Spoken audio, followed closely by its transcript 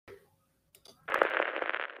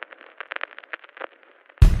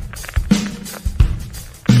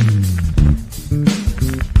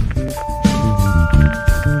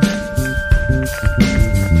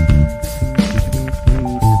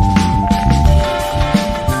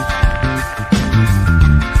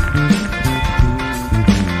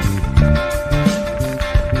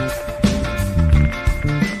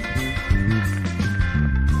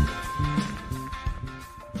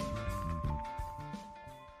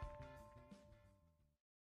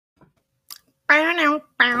I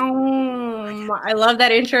love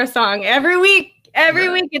that intro song. Every week,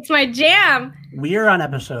 it's my jam. We are on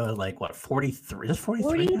episode like what, 43? Is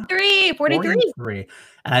 43? 43. 43.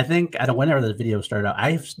 And I think whenever the video started out,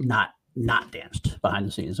 I've not danced behind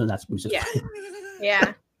the scenes, and that's music.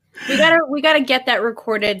 Yeah. We gotta get that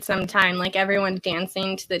recorded sometime, like everyone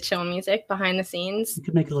dancing to the chill music behind the scenes. You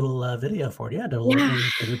could make a little video for it. Yeah, for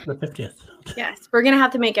the 50th. Yes, we're gonna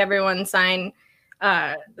have to make everyone sign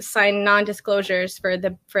non-disclosures for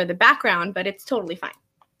the background, but it's totally fine.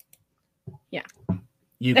 Yeah.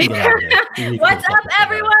 You can get out of here. What's up,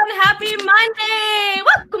 everyone? Happy Monday!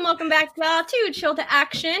 Welcome back to Chill to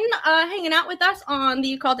Action. Hanging out with us on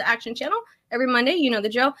the Call to Action channel every Monday. You know the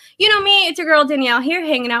drill. You know me. It's your girl Danielle here,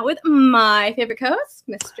 hanging out with my favorite co-host,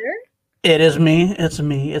 Mr. It is me. It's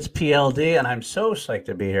me. It's PLD, and I'm so psyched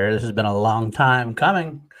to be here. This has been a long time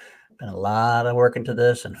coming. Been a lot of work into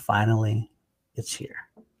this, and finally, it's here.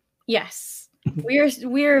 Yes,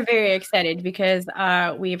 we're very excited because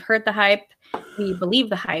we've heard the hype, we believe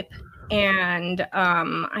the hype, and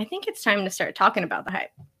I think it's time to start talking about the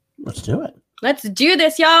hype. Let's do it. Let's do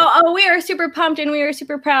this, y'all. Oh, we are super pumped and we are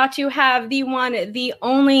super proud to have the one, the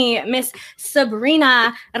only Miss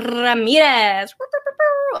Sabrina Ramirez.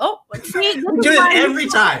 Oh, see, do it every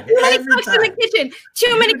time. Too many cooks in the kitchen.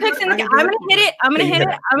 Too many cooks in the kitchen. I'm gonna hit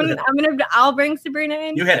it. I'll bring Sabrina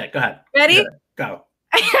in. You hit it. Go ahead. Ready? Go.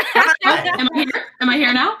 Am I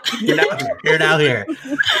here now? You're now here.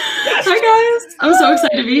 Hi guys. I'm so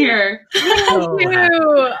excited to be here. Thank you.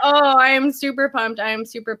 Oh, I am super pumped.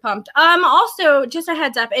 Also, just a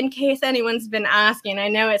heads up in case anyone's been asking. I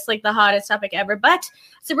know it's like the hottest topic ever, but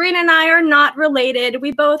Sabrina and I are not related.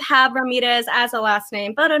 We both have Ramirez as a last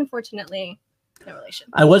name, but unfortunately, no relation.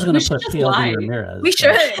 I was going to put PLD Ramirez. We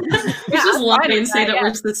should. Let's just lie and say that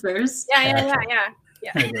we're sisters. Yeah.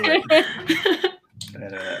 There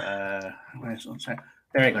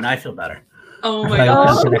you go. Now I feel better. Oh my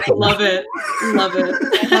gosh. Love it.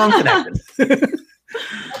 I'm connected.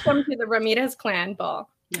 Welcome to the Ramirez clan ball.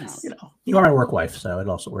 Yes. You are my work wife, so it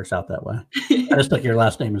also works out that way. I just took your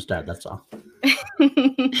last name instead. That's all.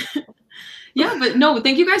 Yeah, but no,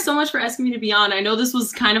 thank you guys so much for asking me to be on. I know this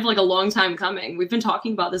was kind of like a long time coming. We've been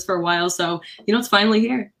talking about this for a while, so it's finally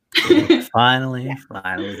here. Finally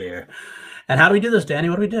here. And how do we do this, Danny?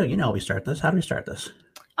 What do we do? We start this. How do we start this?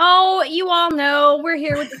 Oh, you all know we're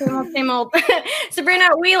here with the same old. Sabrina,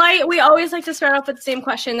 we always like to start off with the same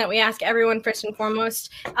question that we ask everyone first and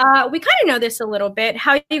foremost. We kind of know this a little bit,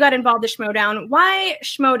 how you got involved in Schmoedown. Why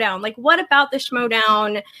Schmoedown? Like, what about the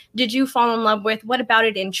Schmoedown did you fall in love with? What about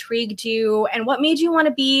it intrigued you? And what made you want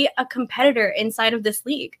to be a competitor inside of this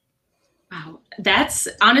league? Wow, that's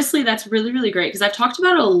really, really great because I've talked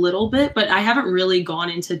about it a little bit, but I haven't really gone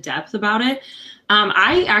into depth about it.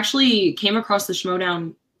 I actually came across the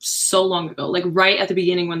Schmoedown so long ago, like right at the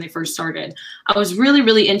beginning when they first started. I was really,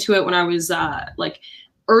 really into it when I was like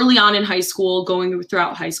early on in high school, going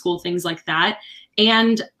throughout high school, things like that.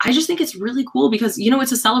 And I just think it's really cool because,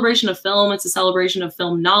 it's a celebration of film. It's a celebration of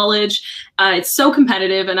film knowledge. It's so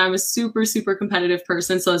competitive, and I'm a super, super competitive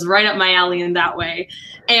person. So it's right up my alley in that way.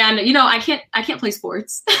 And, I can't play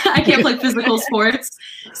sports. I can't play physical sports.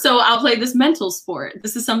 So I'll play this mental sport.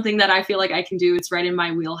 This is something that I feel like I can do. It's right in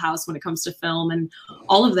my wheelhouse when it comes to film and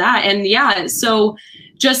all of that. And yeah, so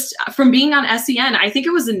just from being on SEN, I think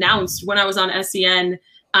it was announced when I was on SEN,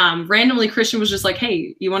 randomly Christian was just like,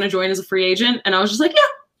 hey, you want to join as a free agent? And I was just like, yeah.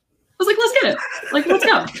 I was like, let's get it. Like, let's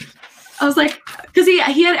go. I was like, because he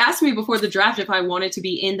had asked me before the draft if I wanted to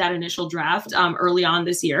be in that initial draft early on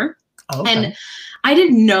this year. Oh, okay. And I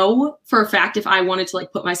didn't know for a fact if I wanted to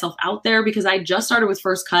like put myself out there because I just started with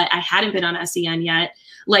First Cut. I hadn't been on SEN yet.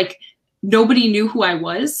 Like nobody knew who I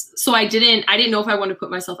was. So I didn't know if I wanted to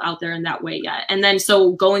put myself out there in that way yet. And then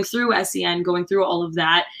so going through SEN, going through all of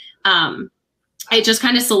that, it just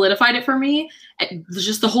kind of solidified it for me.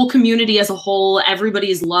 Just the whole community as a whole,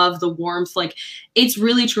 everybody's love, the warmth, like it's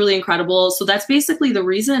really, truly incredible. So that's basically the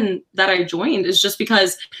reason that I joined, is just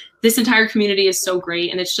because this entire community is so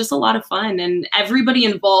great and it's just a lot of fun, and everybody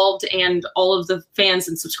involved and all of the fans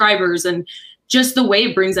and subscribers and just the way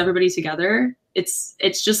it brings everybody together. It's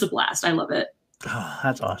just a blast. I love it. Oh,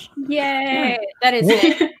 that's awesome. Yay. Yeah. That is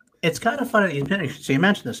it. It's kind of fun. So you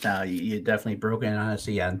mentioned this now. You definitely broke in on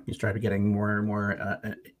SEN. You started getting more and more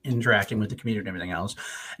interacting with the community and everything else.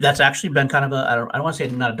 That's actually been kind of I don't want to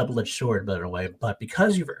say not a double-edged sword, but in a way. But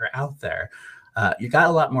because you're out there, you got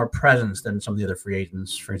a lot more presence than some of the other free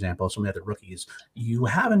agents, for example, some of the other rookies. You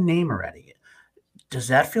have a name already. Does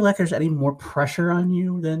that feel like there's any more pressure on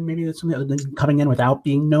you than maybe some of the others coming in without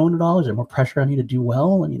being known at all? Is there more pressure on you to do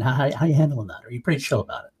well? I mean, how are you handling that? Are you pretty chill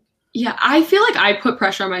about it? Yeah, I feel like I put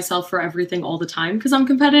pressure on myself for everything all the time because I'm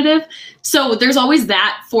competitive. So there's always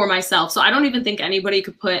that for myself. So I don't even think anybody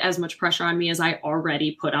could put as much pressure on me as I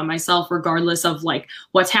already put on myself, regardless of like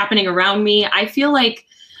what's happening around me. I feel like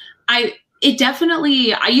it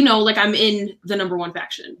definitely, like I'm in the #1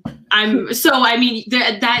 faction.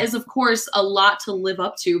 That is of course a lot to live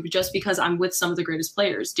up to just because I'm with some of the greatest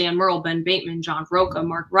players, Dan Murrell, Ben Bateman, John Roca,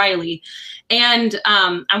 Mark Riley, and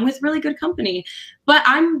I'm with really good company. But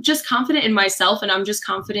I'm just confident in myself, and I'm just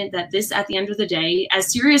confident that this, at the end of the day,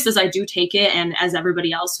 as serious as I do take it, and as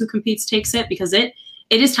everybody else who competes takes it, because it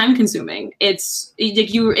is time consuming. It's like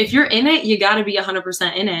if you're in it, you got to be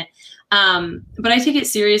 100% in it. But I take it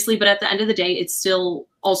seriously. But at the end of the day, it's still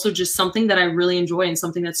also just something that I really enjoy and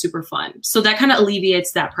something that's super fun. So that kind of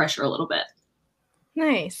alleviates that pressure a little bit.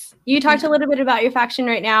 Nice. You talked a little bit about your faction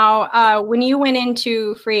right now. When you went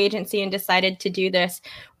into free agency and decided to do this,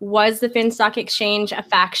 was the Finstock Exchange a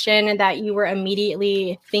faction that you were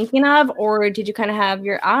immediately thinking of, or did you kind of have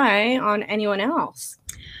your eye on anyone else?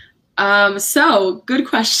 So good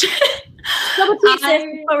question. Double T, sis,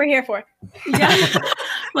 what we're here for. Yeah.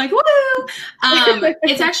 Like, woo!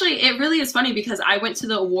 It really is funny because I went to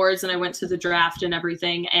the awards and I went to the draft and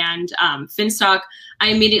everything. And Finstock, I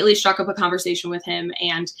immediately struck up a conversation with him.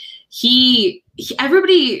 And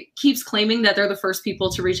everybody keeps claiming that they're the first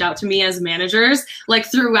people to reach out to me as managers, like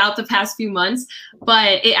throughout the past few months.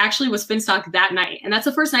 But it actually was Finstock that night. And that's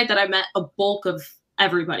the first night that I met a bulk of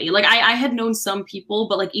everybody. Like I had known some people,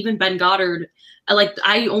 but like even Ben Goddard, like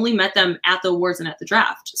I only met them at the awards and at the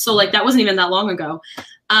draft. So like that wasn't even that long ago.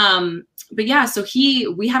 But yeah, so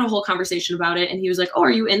we had a whole conversation about it and he was like, "Oh, are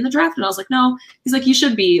you in the draft?" And I was like, "No." He's like, "You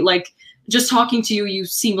should be. Like just talking to you, you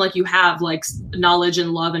seem like you have like knowledge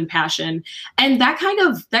and love and passion." And that kind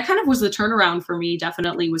of was the turnaround for me,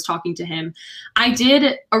 definitely, was talking to him. I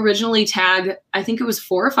did originally tag, I think it was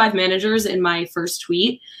 4 or 5 managers in my first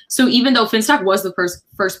tweet. So even though Finstock was the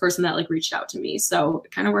first person that like reached out to me, so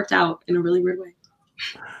it kind of worked out in a really weird way.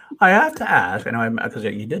 I have to ask, I know because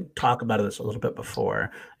you did talk about this a little bit before.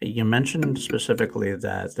 You mentioned specifically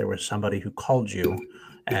that there was somebody who called you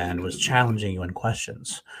and was challenging you in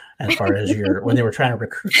questions as far as when they were trying to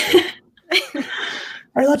recruit you. All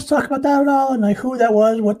right, let's talk about that at all, and like who that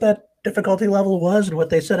was, what that difficulty level was, and what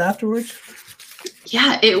they said afterwards.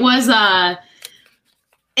 Yeah, it was a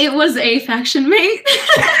faction mate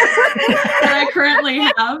that I currently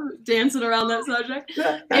have, dancing around that subject.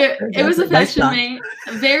 It was a faction mate.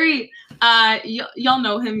 Very, y'all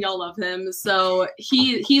know him, y'all love him. So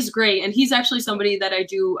he's great. And he's actually somebody that I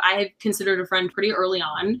had considered a friend pretty early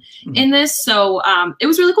on in this. So it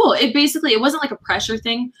was really cool. It wasn't like a pressure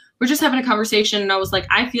thing. We're just having a conversation. And I was like,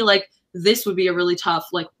 I feel like this would be a really tough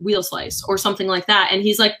like wheel slice or something like that. And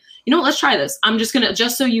he's like, "You know what, let's try this. I'm just gonna,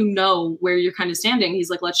 just so you know where you're kind of standing."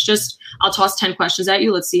 He's like, I'll toss 10 questions at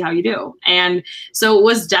you. Let's see how you do. And so it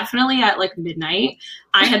was definitely at like midnight.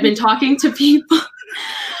 I had been talking to people.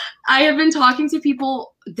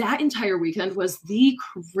 That entire weekend was the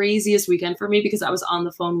craziest weekend for me because I was on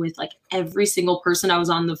the phone with like every single person. I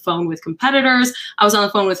was on the phone with competitors. I was on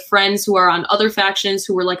the phone with friends who are on other factions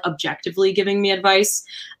who were like objectively giving me advice,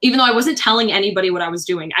 even though I wasn't telling anybody what I was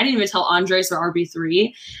doing. I didn't even tell Andres or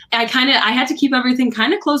RB3. I had to keep everything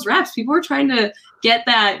kind of closed wraps. People were trying to get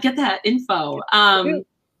that info.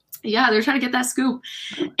 Yeah, they're trying to get that scoop.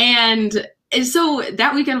 And so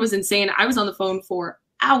that weekend was insane. I was on the phone for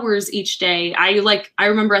hours each day. I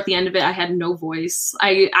remember at the end of it, I had no voice.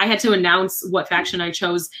 I had to announce what faction I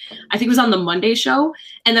chose. I think it was on the Monday show.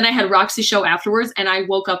 And then I had Roxy's show afterwards and I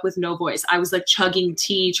woke up with no voice. I was like chugging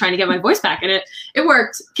tea, trying to get my voice back, and it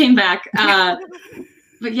worked, came back.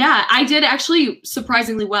 But yeah, I did actually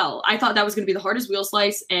surprisingly well. I thought that was going to be the hardest wheel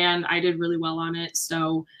slice and I did really well on it.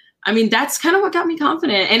 So, I mean, that's kind of what got me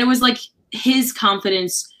confident. And it was like his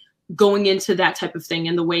confidence going into that type of thing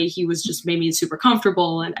and the way he was just made me super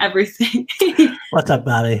comfortable and everything. What's up,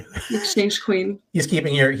 Bobby? Exchange queen. He's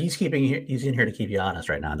in here to keep you honest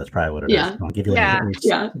right now. That's probably what it is. I'll give you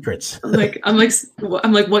secrets. I'm like,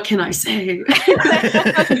 what can I say?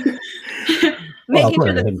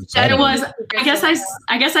 It was. I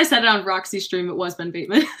guess I said it on Roxy's stream. It was Ben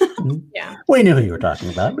Bateman. Yeah, we knew who you were talking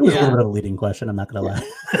about. It was a little bit of a leading question. I'm not going to lie.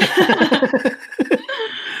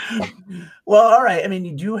 Well, all right. I mean,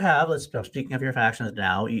 you do have. Speaking of your factions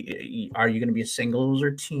now, are you going to be singles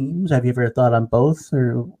or teams? Have you ever thought on both,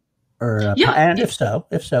 or yeah? And if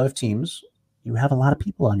teams, you have a lot of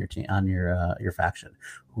people on your team, on your faction.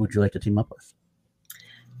 Who would you like to team up with?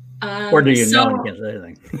 Or do you know you can't say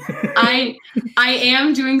anything? I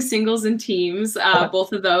am doing singles and teams,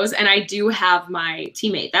 both of those, and I do have my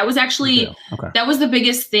teammate. That was actually that was the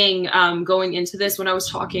biggest thing going into this when I was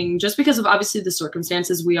talking, just because of obviously the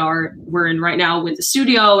circumstances we're in right now with the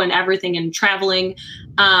studio and everything and traveling.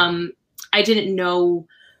 I didn't know.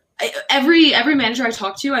 Every manager I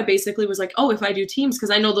talked to, I basically was like, oh, if I do teams,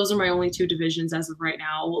 because I know those are my only two divisions as of right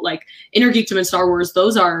now. Like Innergeekdom and Star Wars,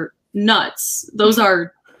 those are nuts. Those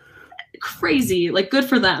are crazy, like good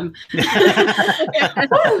for them.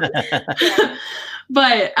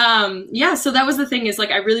 But yeah, so that was the thing, is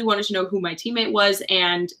like I really wanted to know who my teammate was,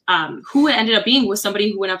 and who it ended up being was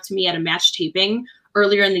somebody who went up to me at a match taping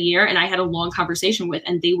earlier in the year, and I had a long conversation with,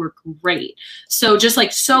 and they were great. So just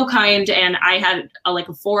like so kind, and I had like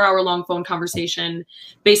a 4-hour long phone conversation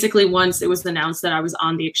basically once it was announced that I was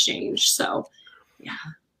on the exchange. So yeah.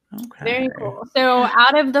 Okay. Very cool. So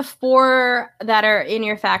out of the 4 that are in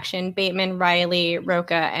your faction, Bateman, Riley,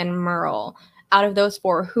 Rocha, and Merle, out of those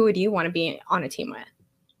 4, who would you want to be on a team with?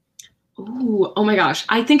 Ooh, oh my gosh.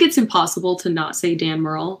 I think it's impossible to not say Dan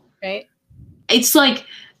Merle. Right. It's like,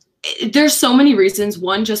 there's so many reasons.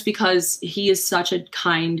 One, just because he is such a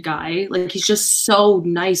kind guy. Like, he's just so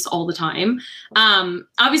nice all the time.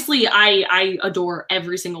 Obviously, I adore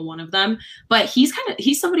every single one of them, but he's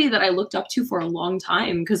somebody that I looked up to for a long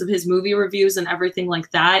time because of his movie reviews and everything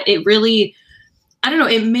like that. It really, I don't know,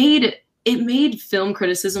 it made film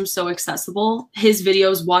criticism so accessible. His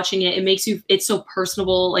videos, watching it, it's so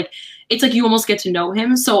personable. Like, it's like you almost get to know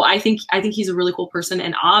him. So I think he's a really cool person,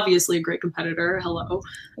 and obviously a great competitor. Hello.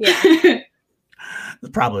 Yeah.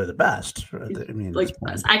 Probably the best. I mean, like,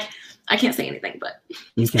 I can't say anything, but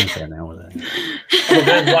you can't say anything with it. Well,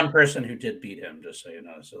 there's one person who did beat him, just so you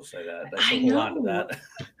know. So say that. I hold on to that.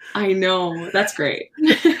 I know. That's great.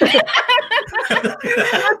 That's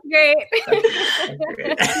great.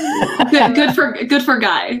 Good for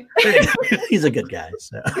Guy. He's a good guy.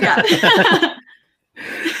 So yeah.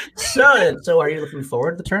 So are you looking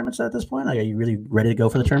forward to the tournaments at this point? Like, are you really ready to go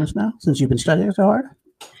for the tournaments now, since you've been studying so hard?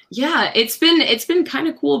 Yeah, it's been kind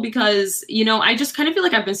of cool because, you know, I just kind of feel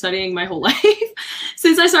like I've been studying my whole life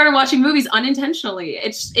since I started watching movies unintentionally.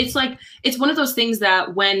 It's like, it's one of those things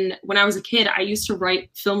that when I was a kid, I used to write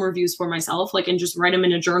film reviews for myself, like, and just write them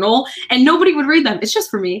in a journal, and nobody would read them. It's just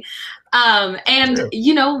for me. And True.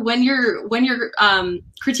 You know, when you're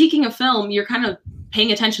critiquing a film, you're kind of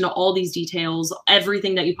paying attention to all these details,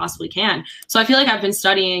 everything that you possibly can. So I feel like I've been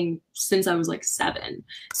studying since I was like 7.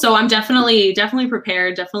 So I'm definitely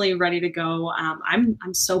prepared, definitely ready to go. I'm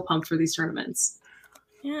so pumped for these tournaments.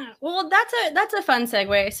 Yeah, well, that's a fun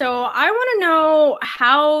segue. So I want to know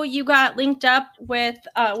how you got linked up with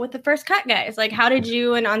the First Cut guys. Like, how did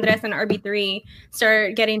you and Andres and RB3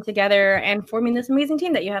 start getting together and forming this amazing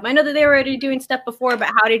team that you have? I know that they were already doing stuff before, but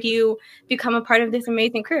how did you become a part of this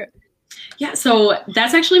amazing crew? Yeah, so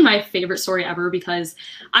that's actually my favorite story ever, because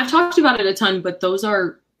I've talked about it a ton, but those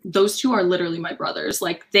 2 are literally my brothers.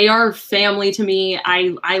 Like, they are family to me.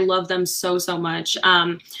 I love them so much.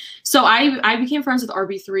 So I became friends with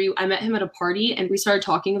RB3. I met him at a party, and we started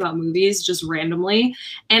talking about movies just randomly.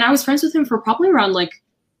 And I was friends with him for probably around like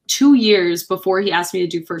 2 years before he asked me to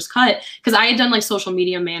do First Cut, because I had done like social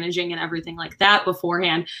media managing and everything like that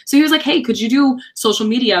beforehand. So he was like, hey, could you do social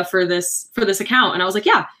media for this account? And I was like,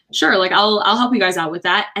 yeah, sure. Like, I'll help you guys out with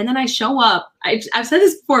that. And then I show up. I've said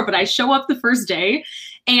this before, but I show up the first day,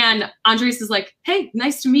 and Andres is like, hey,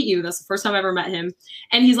 nice to meet you. That's the first time I ever met him.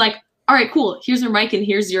 And he's like, all right, cool. Here's your mic and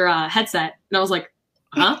here's your headset. And I was like,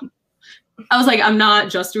 huh? I was like, I'm not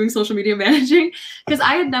just doing social media managing, because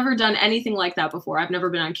I had never done anything like that before. I've never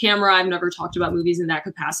been on camera. I've never talked about movies in that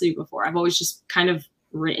capacity before. I've always just kind of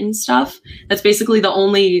written stuff. That's basically the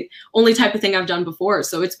only type of thing I've done before.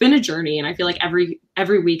 So it's been a journey, and I feel like every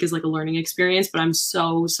week is like a learning experience, but I'm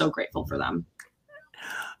so grateful for them.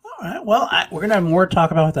 All right. Well, we're going to have more to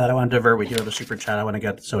talk about that. I want to divert with you to the super chat. I want to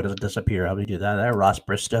get so it doesn't disappear. How do we do that? Ross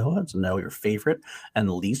Bristow wants to know your favorite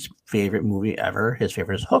and least favorite movie ever. His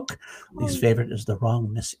favorite is Hook. Least favorite is The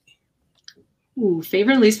Wrong Missy. Ooh,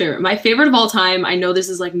 favorite and least favorite. My favorite of all time, I know this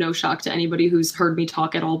is like no shock to anybody who's heard me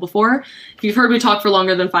talk at all before. If you've heard me talk for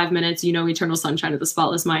longer than 5 minutes, you know Eternal Sunshine of the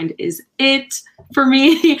Spotless Mind is it for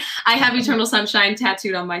me. I have Eternal Sunshine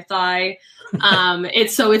tattooed on my thigh.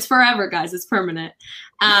 It's forever, guys. It's permanent.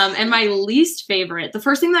 And my least favorite, the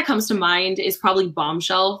first thing that comes to mind is probably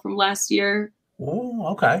Bombshell from last year. Oh,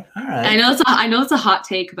 okay. All right. I know it's a hot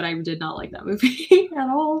take, but I did not like that movie at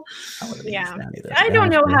all. Yeah. I don't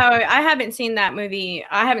know how, I haven't seen that movie.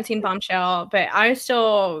 I haven't seen Bombshell, but I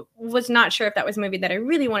still was not sure if that was a movie that I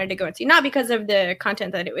really wanted to go and see. Not because of the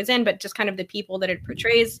content that it was in, but just kind of the people that it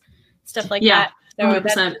portrays, stuff like that. So 100%.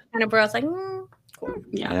 that's kind of where I was like, cool.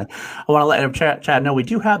 Yeah. I want to let Chad know we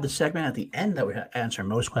do have the segment at the end that we answer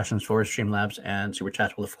most questions for Streamlabs, and Super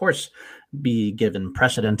Chats will, of course, be given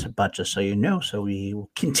precedent, but just so you know, so we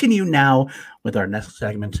will continue now with our next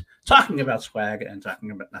segment, talking about swag and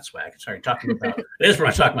talking about, talking about, it is when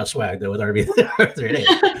I talk about swag, though, with RB 3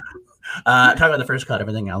 talking about the first cut,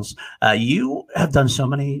 everything else. You have done so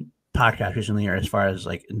many podcasts recently, as far as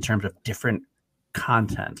like in terms of different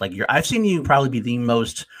content. Like I've seen you probably be the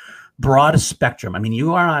most broad spectrum. I mean,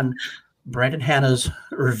 you are on Brandon Hanna's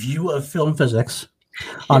review of film physics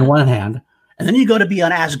on one hand, and then you go to be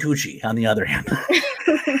on Ask Gucci on the other hand.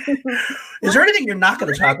 Is there anything you're not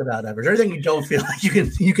going to talk about ever? Is there anything you don't feel like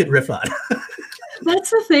you can riff on? That's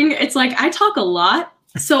the thing. It's like I talk a lot,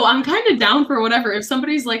 so I'm kind of down for whatever. If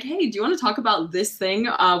somebody's like, "Hey, do you want to talk about this thing?"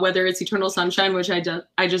 Whether it's Eternal Sunshine, which I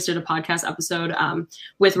just did a podcast episode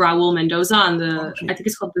with Raul Mendoza on the I think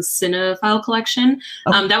it's called the Cinephile Collection.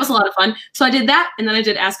 That was a lot of fun. So I did that, and then I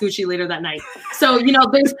did Ask Gucci later that night. So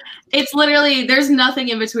there's nothing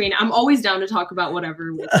in between. I'm always down to talk about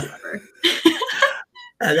whatever.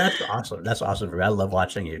 That's awesome. That's awesome for me. I love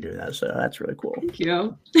watching you do that. So that's really cool. Thank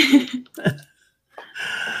you.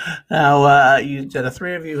 Now, the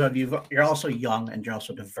three of you you're also young and you're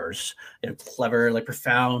also diverse. You have clever, like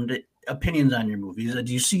profound opinions on your movies.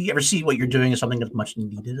 Do you ever see what you're doing as something that's much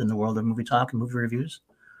needed in the world of movie talk and movie reviews?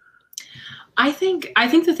 I think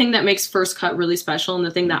the thing that makes First Cut really special, and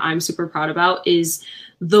the thing that I'm super proud about, is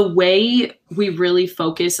the way we really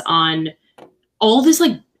focus on all this,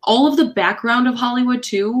 like all of the background of Hollywood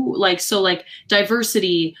too. Like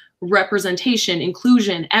diversity, representation,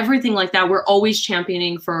 inclusion, everything like that. We're always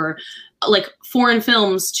championing for like foreign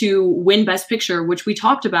films to win Best Picture, which we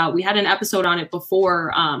talked about. We had an episode on it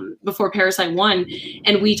before Parasite won,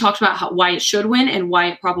 and we talked about why it should win and why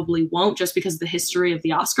it probably won't, just because of the history of the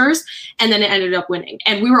Oscars. And then it ended up winning,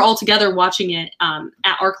 and we were all together watching it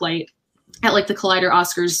at ArcLight at like the Collider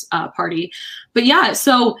Oscars party. But yeah,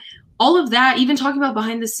 so all of that, even talking about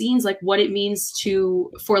behind the scenes, like what it means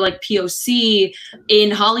for like POC in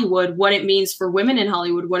Hollywood, what it means for women in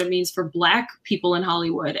Hollywood, what it means for Black people in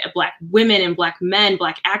Hollywood, Black women and Black men,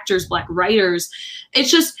 Black actors, Black writers. It's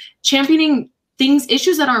just championing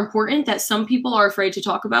issues that are important that some people are afraid to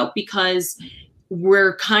talk about because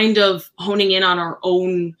we're kind of honing in on our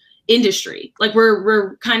own industry. Like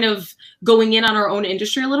we're kind of going in on our own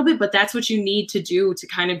industry a little bit, but that's what you need to do to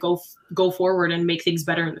kind of go forward and make things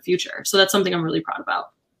better in the future. So that's something I'm really proud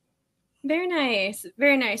about. Very nice.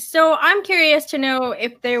 Very nice. So I'm curious to know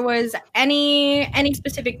if there was any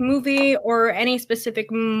specific movie or any specific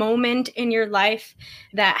moment in your life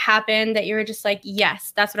that happened that you were just like,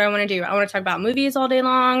 yes, that's what I want to do. I want to talk about movies all day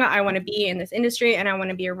long. I want to be in this industry and I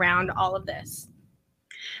want to be around all of this.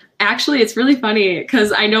 Actually, it's really funny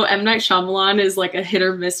because I know M. Night Shyamalan is like a hit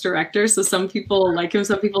or miss director. So some people like him,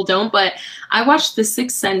 some people don't. But I watched The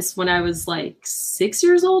Sixth Sense when I was like 6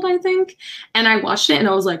 years old, I think. And I watched it and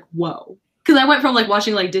I was like, whoa. Because I went from like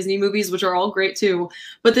watching like Disney movies, which are all great too.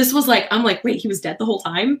 But this was like, I'm like, wait, he was dead the whole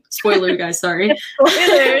time? Spoiler, guys, sorry.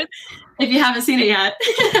 Spoilers. If you haven't seen it yet.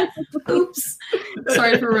 Oops.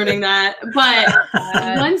 Sorry for ruining that. But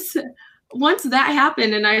once that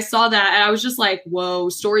happened and I saw that, and I was just like, whoa,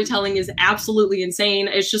 storytelling is absolutely insane.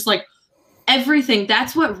 It's just like everything.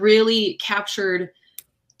 That's what really captured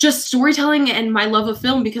just storytelling and my love of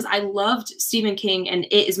film, because I loved Stephen King and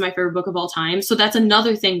It is my favorite book of all time. So that's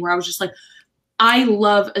another thing where I was just like, I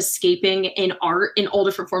love escaping in art, in all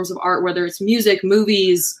different forms of art, whether it's music,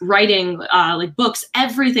 movies, writing, like books,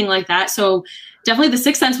 everything like that. So definitely The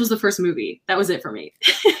Sixth Sense was the first movie. That was it for me.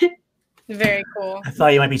 Very cool. I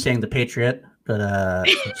thought you might be saying The Patriot, but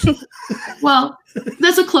well,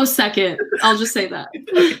 that's a close second. I'll just say that.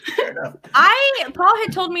 Fair enough. Paul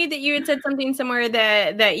had told me that you had said something somewhere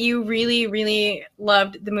that you really, really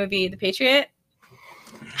loved the movie The Patriot.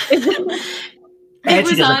 It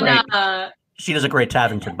was on. She does a great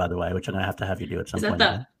Tavington, by the way, which I'm gonna have to have you do at some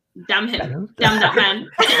point. Damn him. Damn that man.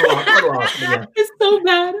 It's so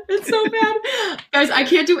bad. It's so bad. Guys, I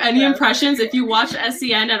can't do any impressions. If you watch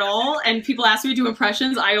SCN at all and people ask me to do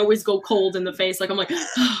impressions, I always go cold in the face. Like, I'm like,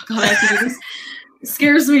 oh, God, I have to do this. It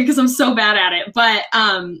scares me because I'm so bad at it. But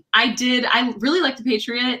I really like The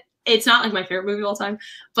Patriot. It's not like my favorite movie of all time,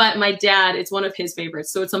 but my dad, it's one of his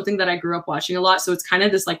favorites. So it's something that I grew up watching a lot. So it's kind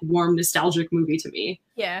of this like warm, nostalgic movie to me.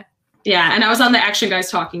 Yeah. Yeah. And I was on the Action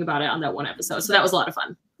Guys talking about it on that one episode. So that was a lot of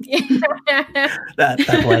fun.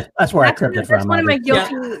 That's where I cribbed it from. That's one of my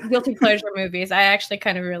guilty pleasure movies. I actually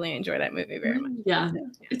kind of really enjoy that movie very much. Yeah,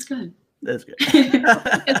 it's good. That's good.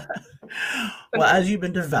 Well, as you've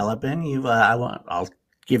been developing, I'll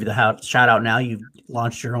give you the shout out now. You've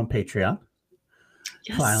launched your own Patreon.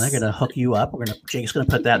 Yes. Finally, I'm gonna hook you up. Jake's gonna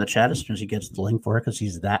put that in the chat as soon as he gets the link for it because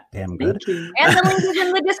he's that damn good. Thank you. And the link is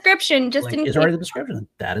in the description, just Link in is case. already in the description.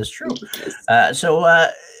 That is true. So,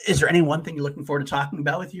 is there any one thing you're looking forward to talking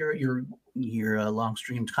about with your long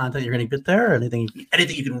streamed content you're going to get there? Or anything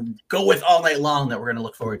you can go with all night long that we're going to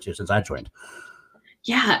look forward to since I joined?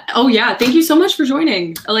 Yeah. Oh yeah. Thank you so much for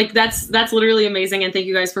joining. Like that's literally amazing. And thank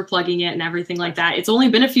you guys for plugging it and everything like that. It's only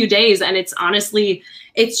been a few days and it's honestly,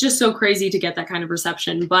 it's just so crazy to get that kind of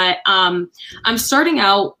reception. But I'm starting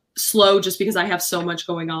out slow just because I have so much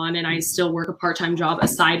going on and I still work a part-time job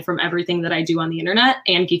aside from everything that I do on the internet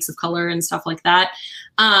and Geeks of Color and stuff like that.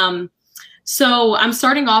 So I'm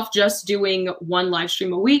starting off just doing one live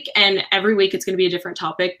stream a week, and every week it's going to be a different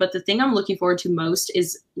topic. But the thing I'm looking forward to most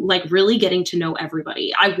is like really getting to know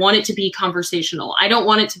everybody. I want it to be conversational. I don't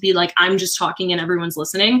want it to be like I'm just talking and everyone's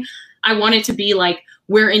listening. I want it to be like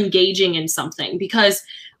we're engaging in something, because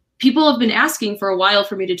people have been asking for a while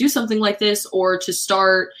for me to do something like this or to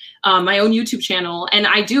start my own YouTube channel. And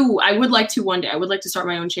I would like to one day, I would like to start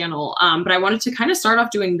my own channel. But I wanted to kind of start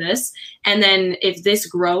off doing this. And then if this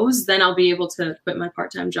grows, then I'll be able to quit my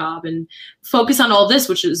part-time job and focus on all this,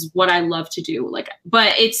 which is what I love to do. Like,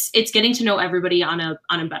 but it's getting to know everybody on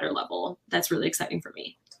a better level. That's really exciting for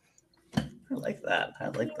me. I like that. I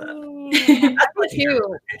like that. Me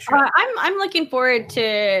too. I'm looking forward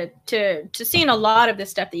to seeing a lot of the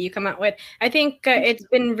stuff that you come out with. I think it's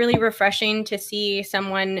been really refreshing to see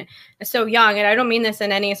someone so young, and I don't mean this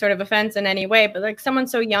in any sort of offense in any way, but like someone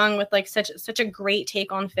so young with like such a great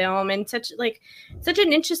take on film and such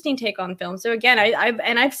an interesting take on film. So again,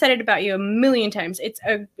 I've said it about you a million times. It's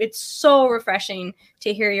so refreshing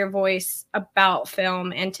to hear your voice about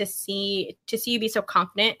film and to see you be so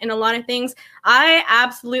confident in a lot of things. I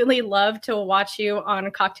absolutely love to watch you on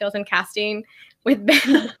Cocktails and Casting with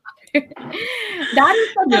Ben. That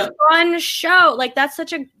is such a fun show. Like that's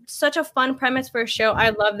such a fun premise for a show. I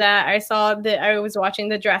love that. I was watching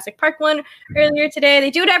the Jurassic Park one earlier today. They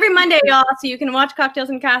do it every Monday, y'all. So you can watch Cocktails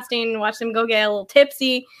and Casting, watch them go get a little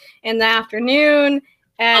tipsy in the afternoon.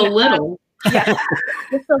 And a little. Yeah,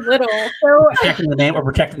 just a little. So protecting the name or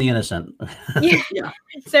protecting the innocent. Yeah.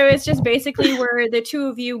 So it's just basically where the two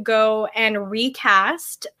of you go and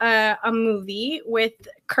recast a movie with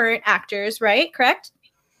current actors, right? Correct?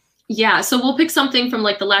 Yeah. So we'll pick something from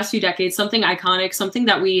like the last few decades, something iconic, something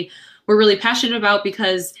that we're really passionate about,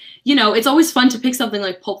 because, you know, it's always fun to pick something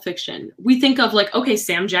like Pulp Fiction. We think of like, okay,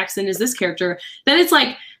 Sam Jackson is this character. Then it's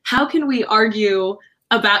like, how can we argue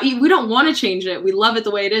about, we don't want to change it. We love it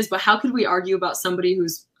the way it is, but how could we argue about somebody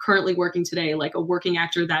who's currently working today, like a working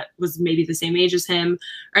actor that was maybe the same age as him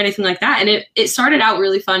or anything like that? And it started out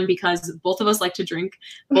really fun because both of us like to drink,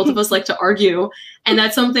 both of us like to argue. And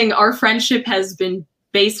that's something, our friendship has been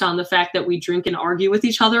based on the fact that we drink and argue with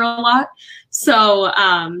each other a lot. So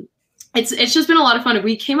it's just been a lot of fun.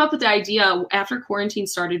 We came up with the idea after quarantine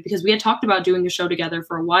started because we had talked about doing a show together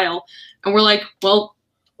for a while. And we're like, well,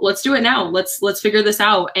 let's do it now. Let's figure this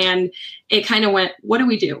out. And it kind of went, what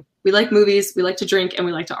do? We like movies, we like to drink, and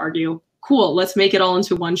we like to argue. Cool. Let's make it all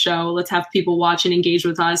into one show. Let's have people watch and engage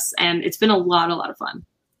with us. And it's been a lot of fun.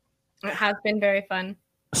 It has been very fun.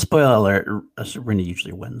 Spoiler alert, Sabrina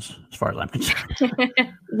usually wins as far as I'm concerned.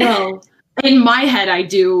 Well, in my head, I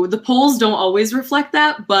do. The polls don't always reflect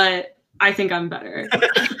that, but I think I'm better.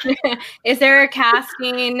 Is there a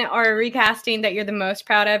casting or a recasting that you're the most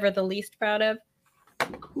proud of or the least proud of?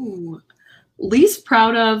 Ooh. Least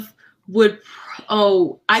proud of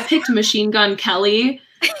I picked Machine Gun Kelly,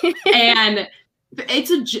 and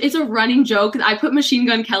it's a running joke. I put Machine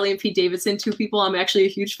Gun Kelly and Pete Davidson, two people I'm actually a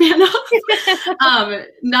huge fan of.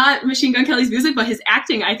 Not Machine Gun Kelly's music, but his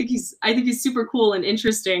acting. I think he's super cool and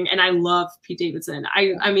interesting, and I love Pete Davidson.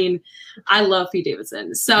 I mean, I love Pete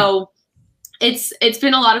Davidson. So it's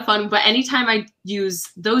been a lot of fun. But anytime I use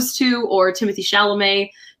those two or Timothée Chalamet,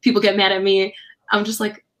 people get mad at me. I'm just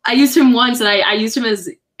like, I used him once, and I used him as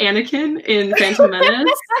Anakin in Phantom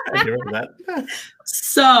Menace. I do remember that.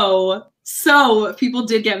 So people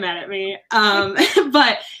did get mad at me.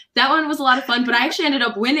 But that one was a lot of fun. But I actually ended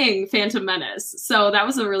up winning Phantom Menace. So that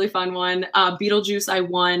was a really fun one. Beetlejuice, I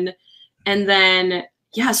won. And then,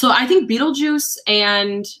 yeah, so I think Beetlejuice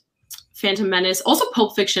and Phantom Menace, also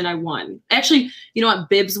Pulp Fiction, I won. Actually, you know what?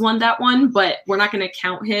 Bibbs won that one, but we're not going to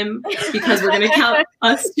count him because we're going to count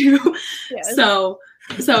us too. Yes. So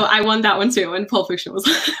I won that one too, and Pulp Fiction was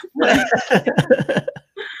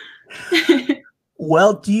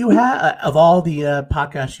Well, do you have, of all the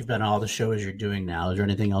podcasts you've done, all the shows you're doing now, is there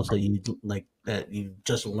anything else that you like that you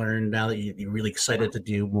just learned now that you're really excited to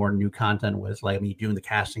do more new content with? Like, I mean, you're doing the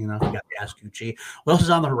casting enough. You got the Ask Gucci. What else is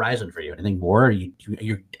on the horizon for you? Anything more? Are you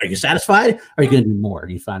satisfied? Or are you going to do more?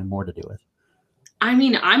 Do you find more to do with? I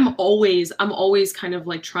mean, I'm always kind of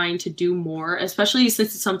like trying to do more, especially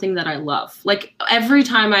since it's something that I love. Like every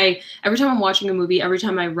time I'm watching a movie, every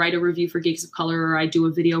time I write a review for Geeks of Color or I do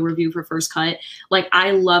a video review for First Cut, like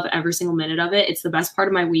I love every single minute of it. It's the best part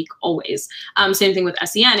of my week always. Same thing with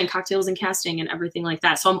SEN and Cocktails and Casting and everything like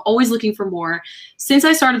that. So I'm always looking for more. Since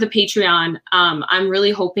I started the Patreon, I'm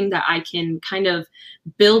really hoping that I can kind of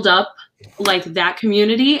build up like that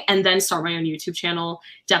community and then start my own YouTube channel.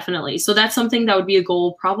 Definitely. So that's something that would be a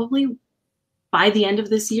goal probably by the end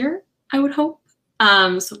of this year, I would hope.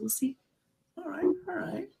 So we'll see. All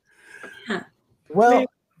right. Yeah. Well,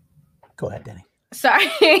 go ahead, Danny. Sorry.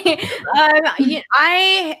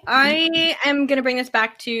 I am going to bring this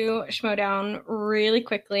back to Schmoedown really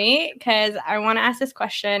quickly because I want to ask this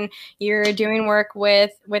question. You're doing work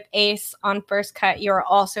with Ace on First Cut. You're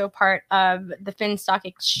also part of the Finstock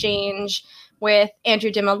Exchange with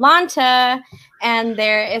Andrew DiMolanta, and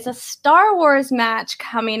there is a Star Wars match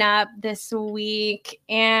coming up this week,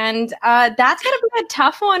 and that's going to be a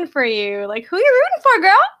tough one for you. Like, who are you rooting for,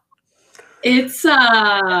 girl? It's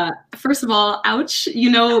first of all, ouch. You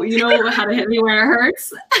know how to hit me where it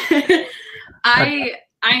hurts.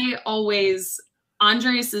 I always,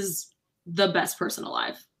 Andres is the best person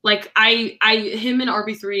alive. Like him and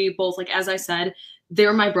RB3 both, like as I said,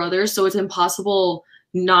 they're my brothers, so it's impossible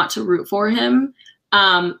not to root for him.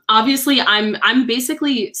 Obviously I'm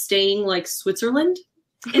basically staying like Switzerland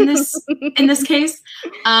in this case.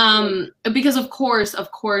 Because of course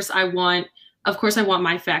I want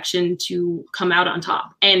my faction to come out on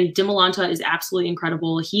top. And DiMolanta is absolutely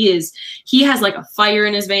incredible. He has like a fire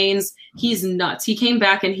in his veins. He's nuts. He came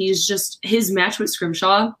back and he's just, his match with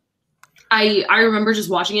Scrimshaw, I remember just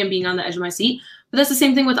watching him being on the edge of my seat. But that's the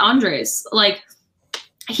same thing with Andres. Like,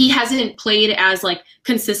 he hasn't played as like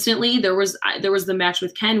consistently. There was the match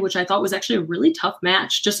with Ken, which I thought was actually a really tough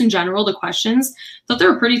match. Just in general, the questions, I thought they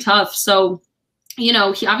were pretty tough. So, he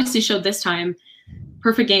obviously showed this time.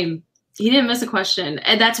 Perfect game. He didn't miss a question.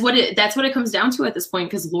 And that's what it comes down to at this point,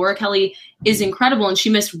 because Laura Kelly is incredible and she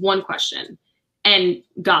missed one question and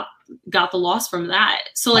got the loss from that.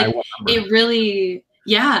 So like it really,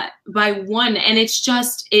 yeah, by one. And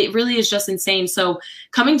it really is just insane. So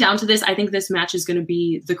coming down to this, I think this match is going to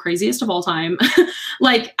be the craziest of all time.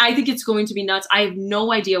 Like, I think it's going to be nuts. I have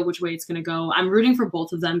no idea which way it's going to go. I'm rooting for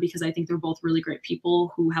both of them because I think they're both really great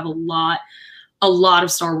people who have a lot of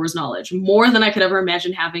Star Wars knowledge, more than I could ever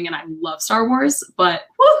imagine having, and I love Star Wars. But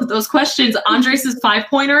those questions, Andres'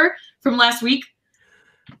 5-pointer from last week,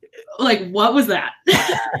 like, what was that?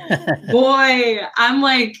 Boy, I'm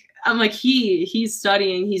like he's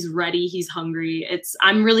studying, he's ready, he's hungry.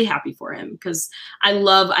 I'm really happy for him because I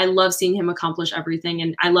love seeing him accomplish everything,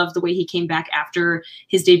 and I love the way he came back after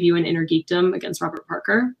his debut in Inner Geekdom against Robert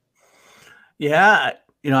Parker. Yeah.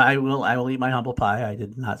 I will eat my humble pie. I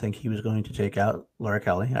did not think he was going to take out Laura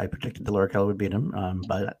Kelly. I predicted that Laura Kelly would beat him,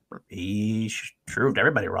 but he proved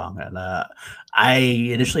everybody wrong. And I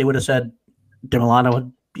initially would have said DiMolanta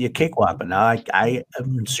would be a cakewalk, but now I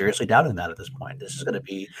am seriously doubting that at this point. This is going to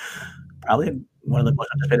be probably one of the most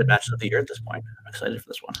anticipated matches of the year at this point. I'm excited for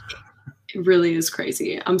this one. It really is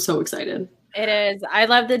crazy. I'm so excited. It is. I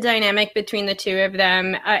love the dynamic between the two of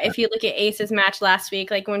them. If you look at Ace's match last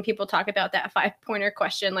week, like when people talk about that 5-pointer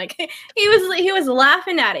question, like he was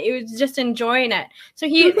laughing at it. He was just enjoying it. So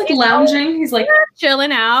he's like lounging. He's like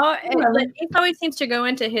chilling out. Like, Ace always seems to go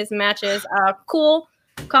into his matches cool,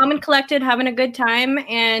 calm and collected, having a good time.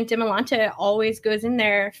 And DiMolanta always goes in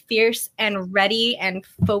there fierce and ready and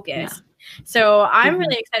focused. Yeah. So I'm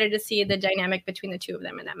really excited to see the dynamic between the two of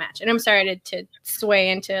them in that match. And I'm sorry to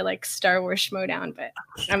sway into like Star Wars Schmoedown, but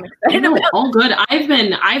I'm excited. All good. I've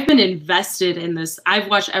been invested in this. I've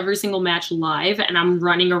watched every single match live and I'm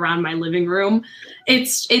running around my living room.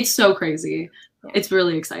 It's so crazy. Yeah. It's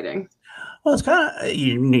really exciting. Well, it's kind of,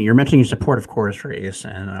 you're mentioning your support, of course, for Ace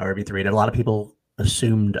and RB3. A lot of people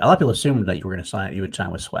assumed that you would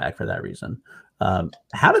sign with Swag for that reason.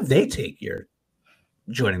 How did they take your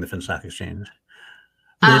joining the Finstock Exchange?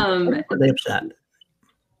 Were they upset?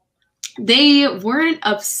 They weren't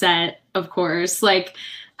upset, of course. Like,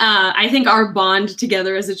 I think our bond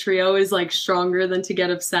together as a trio is like stronger than to get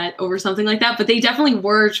upset over something like that. But they definitely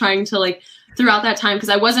were trying to, like, throughout that time, because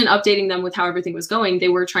I wasn't updating them with how everything was going. They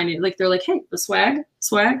were trying to, like, they're like, hey, the swag.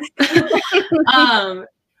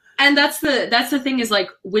 And that's the thing is, like,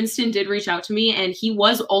 Winston did reach out to me, and he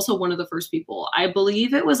was also one of the first people. I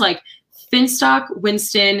believe it was like Finstock,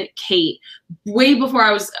 Winston, Kate, way before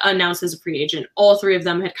I was announced as a free agent, all three of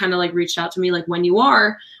them had kind of like reached out to me like,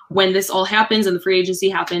 when this all happens and the free agency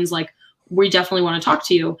happens, like we definitely want to talk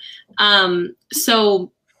to you.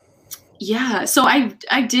 So yeah, so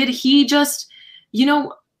I did. He just, you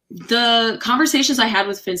know, the conversations I had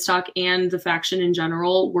with Finstock and the faction in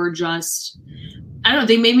general were just, I don't know,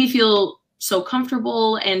 they made me feel so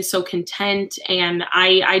comfortable and so content. And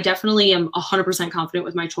I definitely am 100% confident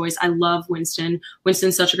with my choice. I love Winston.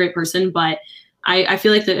 Winston's such a great person, but I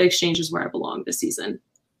feel like the exchange is where I belong this season.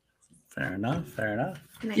 Fair enough. Fair enough.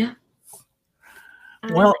 Yeah.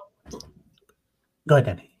 Well, go ahead,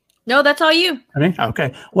 Danny. No, that's all you. I mean,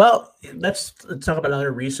 okay. Well, let's talk about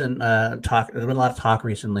another recent talk. There's been a lot of talk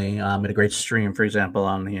recently. Made a great stream, for example,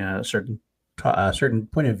 on the certain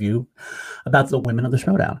point of view about the women of the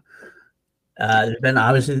Schmoedown. There's been,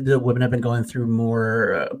 obviously, the women have been going through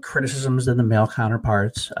more criticisms than the male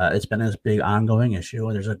counterparts. It's been this big ongoing issue.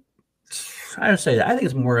 And I would say that I think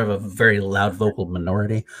it's more of a very loud vocal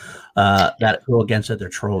minority that go against it. They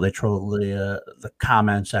troll the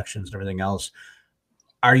comment sections and everything else.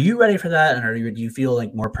 Are you ready for that? And do you feel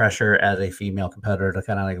like more pressure as a female competitor to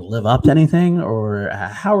kind of like live up to anything, or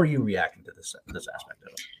how are you reacting to this aspect of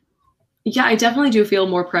it? Yeah, I definitely do feel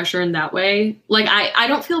more pressure in that way. Like I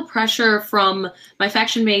don't feel pressure from my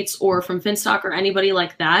faction mates or from Finstock or anybody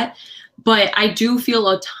like that, but I do feel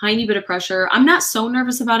a tiny bit of pressure. I'm not so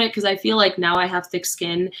nervous about it because I feel like now I have thick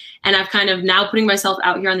skin and I've kind of now putting myself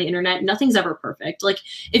out here on the internet. Nothing's ever perfect. Like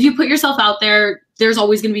if you put yourself out there, there's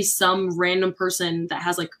always going to be some random person that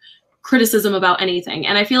has like criticism about anything.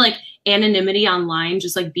 And I feel like anonymity online,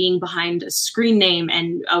 just like being behind a screen name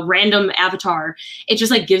and a random avatar, it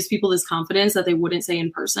just like gives people this confidence that they wouldn't say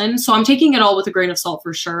in person. So I'm taking it all with a grain of salt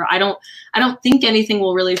for sure. I don't think anything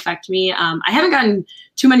will really affect me. I haven't gotten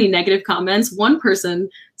too many negative comments. One person,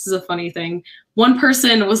 this is a funny thing, one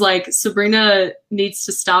person was like, Sabrina needs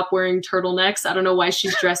to stop wearing turtlenecks. I don't know why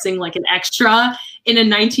she's dressing like an extra in a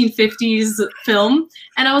 1950s film.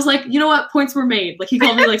 And I was like, you know what? Points were made. Like he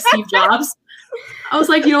called me like Steve Jobs. I was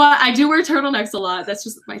like, you know what? I do wear turtlenecks a lot. That's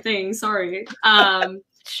just my thing. Sorry. So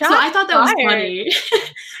I thought that was funny.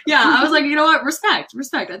 Yeah, I was like, you know what? Respect.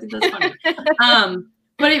 I think that's funny.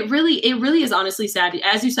 But it really is honestly sad.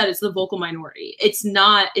 As you said, it's the vocal minority. It's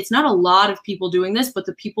not a lot of people doing this, but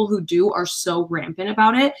the people who do are so rampant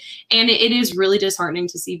about it. And it is really disheartening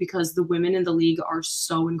to see because the women in the league are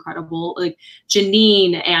so incredible. Like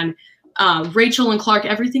Janine and Rachel and Clark,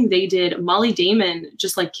 everything they did, Molly Damon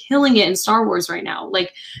just like killing it in Star Wars right now.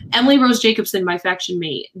 Like Emily Rose Jacobson, my faction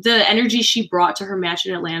mate, the energy she brought to her match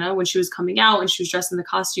in Atlanta when she was coming out and she was dressed in the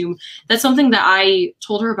costume, that's something that I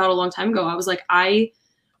told her about a long time ago. I was like,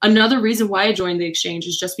 another reason why I joined the exchange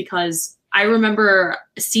is just because I remember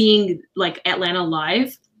seeing like Atlanta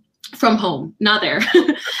live from home, not there,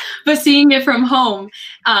 but seeing it from home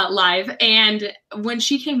live. And when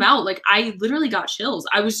she came out, like I literally got chills.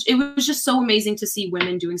 It was just so amazing to see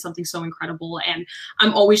women doing something so incredible. And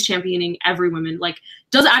I'm always championing every woman. Like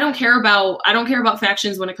I don't care about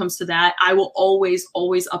factions when it comes to that. I will always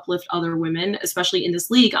uplift other women, especially in this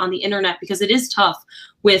league on the internet, because it is tough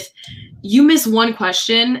with you miss one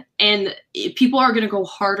question and people are going to go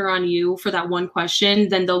harder on you for that one question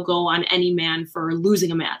than they'll go on any man for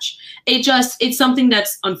losing a match. It's something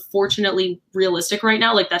that's unfortunately realistic right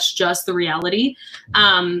now. Like that's just the reality.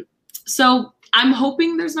 So I'm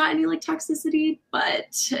hoping there's not any like toxicity,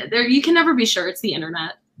 but you can never be sure. It's the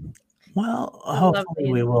internet. Well,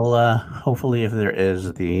 hopefully we will. Hopefully, if there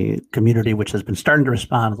is the community, which has been starting to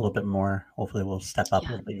respond a little bit more, hopefully we'll step up a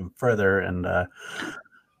little bit even further and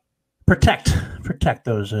protect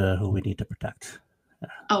those who we need to protect.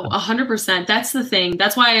 Oh, 100%. That's the thing.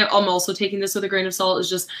 That's why I'm also taking this with a grain of salt. Is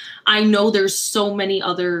just I know there's so many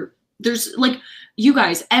other. There's like you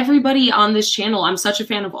guys, everybody on this channel. I'm such a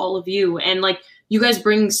fan of all of you, and like. You guys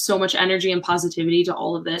bring so much energy and positivity to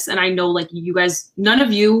all of this. And I know like you guys, none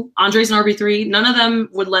of you, Andres and RB3, none of them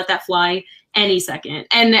would let that fly any second.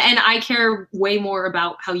 And I care way more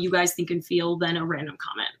about how you guys think and feel than a random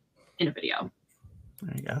comment in a video.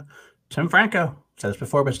 There you go. Tim Franco said this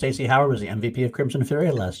before, but Stacey Howard was the MVP of Crimson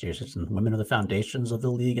Fury last year. She's women are the foundations of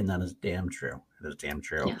the league, and that is damn true. It is damn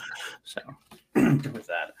true. Yeah. So with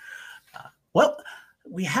that, well,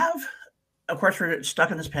 we have. Of course, we're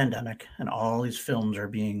stuck in this pandemic, and all these films are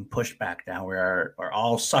being pushed back now. We're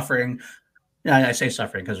all suffering. You know, I say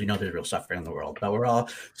suffering because we know there's real suffering in the world, but we're all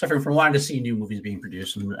suffering from wanting to see new movies being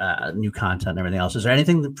produced and new content and everything else. Is there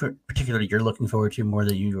anything that particularly you're looking forward to more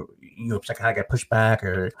that you expect to get pushed back,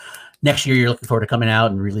 or next year you're looking forward to coming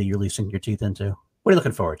out and really sinking your teeth into? What are you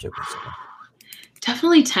looking forward to?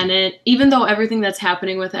 Definitely Tenet. Even though everything that's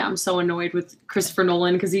happening with it, I'm so annoyed with Christopher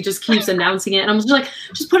Nolan because he just keeps announcing it, and I'm just like,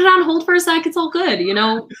 just put it on hold for a sec. It's all good, you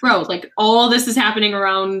know, bro. Like all this is happening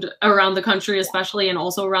around the country, especially, and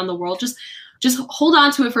also around the world. Just hold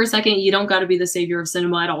on to it for a second. You don't got to be the savior of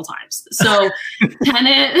cinema at all times. So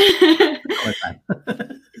Tenet,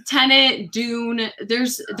 Tenet, Dune,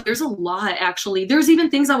 there's a lot actually. There's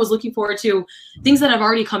even things I was looking forward to, things that have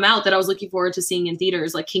already come out that I was looking forward to seeing in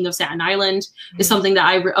theaters, like King of Staten Island is something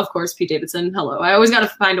that of course, Pete Davidson, hello. I always got to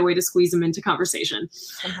find a way to squeeze him into conversation.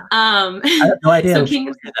 I have no idea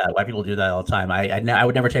so why people do that all the time. I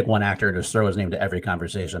would never take one actor and just throw his name to every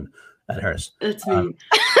conversation at hers. That's me.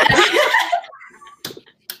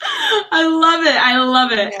 I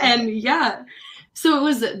love it. Yeah. And yeah, so it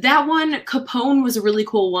was that one. Capone was a really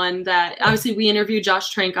cool one that obviously we interviewed Josh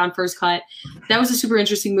Trank on First Cut. That was a super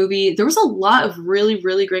interesting movie. There was a lot of really,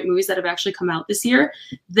 really great movies that have actually come out this year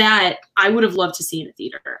that I would have loved to see in a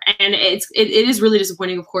theater. And it is really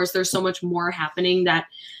disappointing. Of course, there's so much more happening that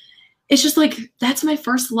it's just like, that's my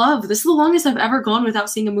first love. This is the longest I've ever gone without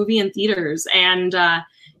seeing a movie in theaters. And,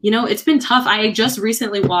 you know, it's been tough. I just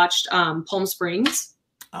recently watched Palm Springs.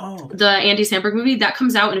 Oh, the Andy Samberg movie that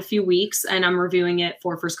comes out in a few weeks, and I'm reviewing it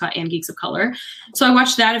for First Cut and Geeks of Color. So I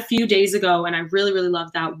watched that a few days ago, and I really, really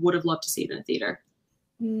loved that. Would have loved to see it in a theater.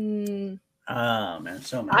 Oh man,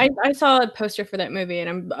 so many. I saw a poster for that movie,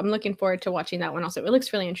 and I'm looking forward to watching that one also. It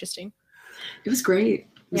looks really interesting. It was great.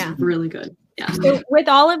 It was really good. Yeah. So with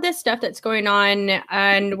all of this stuff that's going on,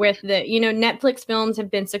 and with the, you know, Netflix films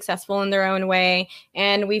have been successful in their own way,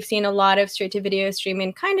 and we've seen a lot of straight to video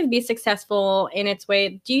streaming kind of be successful in its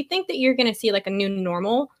way. Do you think that you're going to see like a new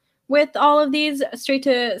normal with all of these straight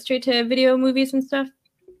to video movies and stuff?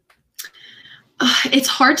 It's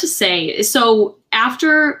hard to say. So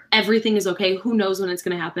after everything is okay, who knows when it's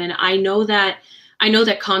going to happen? I know that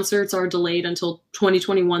concerts are delayed until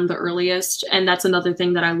 2021, the earliest. And that's another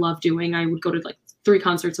thing that I love doing. I would go to like 3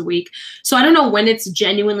 concerts a week. So I don't know when it's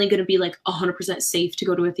genuinely going to be like 100% safe to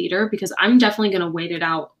go to a theater, because I'm definitely going to wait it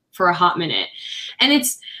out for a hot minute. And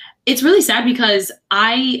it's really sad because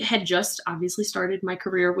I had just obviously started my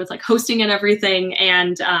career with like hosting and everything.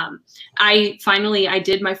 And I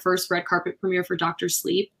did my first red carpet premiere for Dr.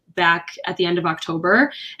 Sleep back at the end of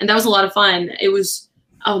October. And that was a lot of fun.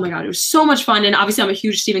 Oh my God, it was so much fun. And obviously I'm a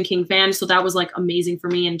huge Stephen King fan, so that was like amazing for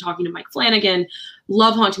me. And talking to Mike Flanagan,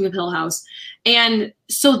 love Haunting of Hill House. And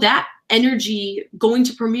so that energy, going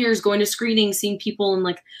to premieres, going to screenings, seeing people in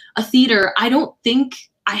like a theater, I don't think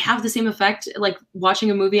I have the same effect like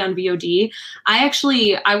watching a movie on VOD.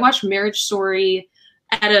 I watched Marriage Story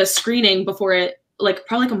at a screening before it, like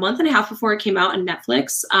probably like a month and a half before it came out on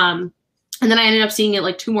Netflix. And then I ended up seeing it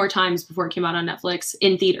like 2 more times before it came out on Netflix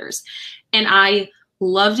in theaters. And I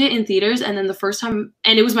loved it in theaters. And then the first time,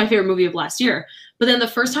 and it was my favorite movie of last year, but then the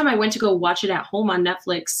first time I went to go watch it at home on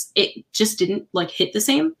Netflix, it just didn't like hit the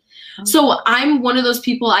same. Oh. So I'm one of those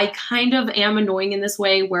people, I kind of am annoying in this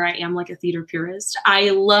way where I am like a theater purist. I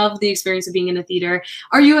love the experience of being in a theater.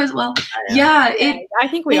 Are you as well? Yeah. I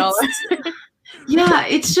think we all are. Yeah,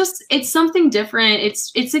 it's something different.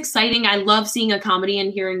 It's exciting. I love seeing a comedy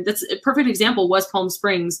and hearing. That's a perfect example was Palm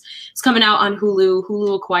Springs. It's coming out on Hulu.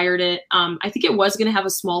 Hulu acquired it. I think it was going to have a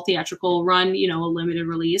small theatrical run, you know, a limited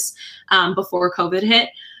release before COVID hit.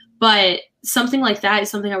 But something like that is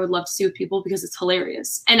something I would love to see with people because it's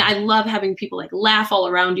hilarious. And I love having people like laugh all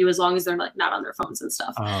around you as long as they're like not on their phones and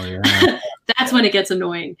stuff. Oh, yeah. That's when it gets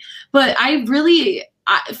annoying. But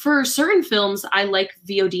for certain films, I like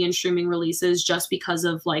VOD and streaming releases just because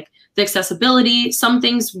of like the accessibility. Some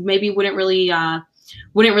things maybe wouldn't really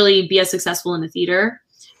be as successful in the theater.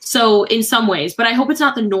 So in some ways, but I hope it's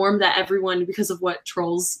not the norm that everyone, because of what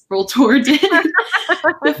Trolls World Tour did,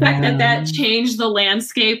 the fact that changed the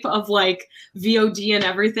landscape of like VOD and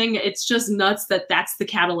everything. It's just nuts that that's the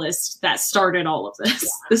catalyst that started all of this.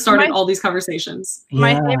 This started all these conversations.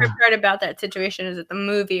 My favorite part about that situation is that the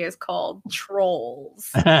movie is called Trolls.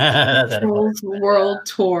 Trolls World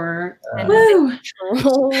Tour. Woo!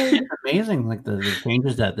 It's amazing, like the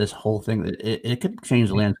changes that this whole thing, it could change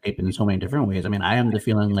the landscape in so many different ways. I mean, I am the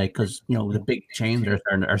feeling like, because you know the big chains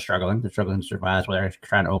are struggling to survive, so they're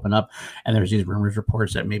trying to open up, and there's these rumors,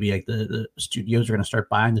 reports that maybe like the studios are going to start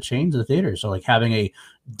buying the chains of the theaters. So like having a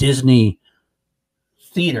Disney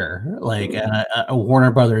theater, like a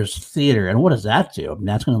Warner Brothers theater, and what does that do? I mean,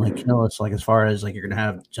 that's going to like kill us. Like as far as like you're going to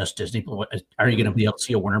have just Disney. Are you going to be able to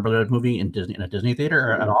see a Warner Brothers movie in a Disney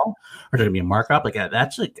theater at all, or is it going to be a markup? Like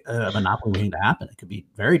that's like a monopoly waiting to happen. It could be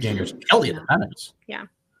very dangerous. Kill the independents. Yeah.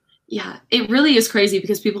 Yeah, it really is crazy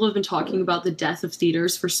because people have been talking about the death of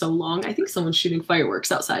theaters for so long. I think someone's shooting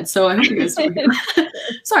fireworks outside, so I hope you guys don't hear that.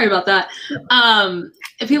 Sorry about that.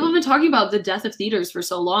 People have been talking about the death of theaters for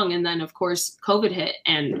so long, and then of course COVID hit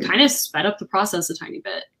and kind of sped up the process a tiny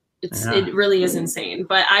bit. It really is insane.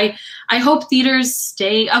 But I hope theaters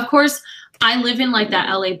stay. Of course, I live in like that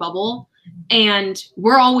LA bubble. And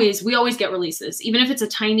we always get releases, even if it's a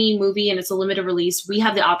tiny movie and it's a limited release. We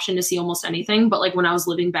have the option to see almost anything. But like when I was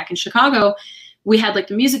living back in Chicago, we had like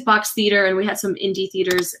the Music Box Theater and we had some indie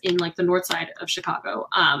theaters in like the north side of Chicago.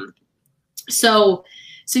 So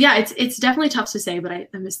yeah, it's definitely tough to say, but I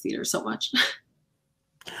miss theater so much.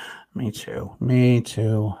 Me too. Me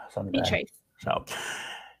too. Someday. So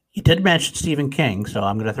you did mention Stephen King, so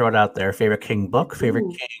I'm going to throw it out there. Favorite King book, favorite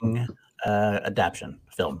King adaptation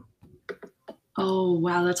film. Oh,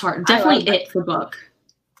 wow, that's hard. Definitely It, the book.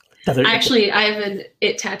 Actually, I have an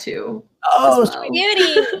It tattoo. Oh, well.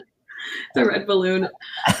 Beauty. The red balloon.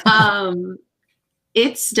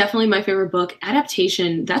 It's definitely my favorite book.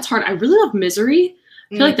 Adaptation, that's hard. I really love Misery.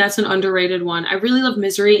 I feel like that's an underrated one. I really love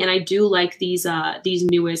Misery, and I do like these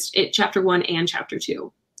newest It Chapter 1 and Chapter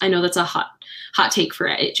 2. I know that's a hot take for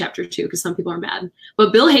It Chapter 2 because some people are mad.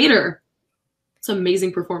 But Bill Hader, it's an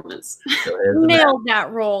amazing performance. Nailed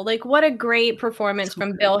that role. Like, what a great performance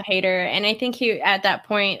from Bill Hader. And I think he, at that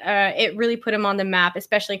point, it really put him on the map,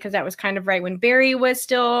 especially because that was kind of right when Barry was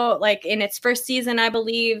still like in its first season, I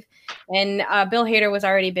believe. And Bill Hader was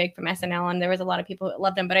already big from SNL, and there was a lot of people that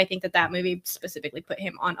loved him. But I think that movie specifically put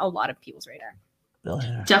him on a lot of people's radar. Bill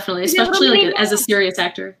Hader. Definitely, especially like as a serious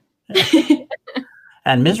actor.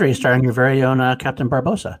 And Misery, starring your very own Captain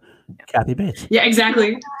Barbossa, Kathy Bates. Yeah,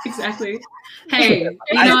 exactly. Hey, you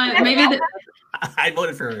know what? Maybe I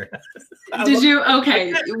voted for her. Did you?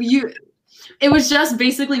 Okay, It was just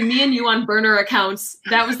basically me and you on burner accounts.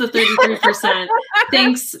 That was the 33%.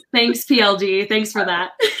 Thanks, PLG. Thanks for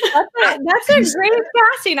that. That's a great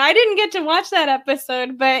casting. I didn't get to watch that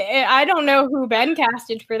episode, but I don't know who Ben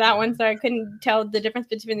casted for that one, so I couldn't tell the difference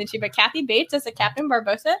between the two. But Kathy Bates as a Captain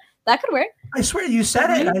Barbossa, that could work. I swear you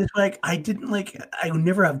said it. I would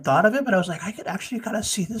never have thought of it, but I was like, I could actually kind of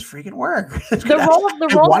see this freaking work. The role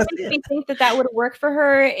that makes me think that would work for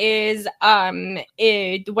her is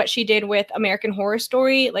what she did with American Horror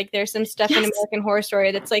Story. Like, there's some stuff in American Horror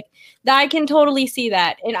Story that's like that. I can totally see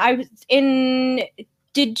that. And are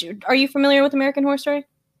you familiar with American Horror Story?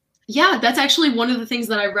 Yeah, that's actually one of the things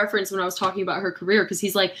that I referenced when I was talking about her career, because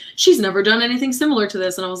he's like, she's never done anything similar to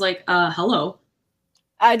this. And I was like, hello.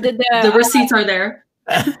 The receipts are there.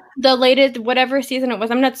 The latest, whatever season it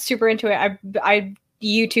was, I'm not super into it. I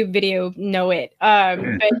YouTube video know it. But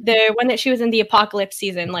the one that she was in, the Apocalypse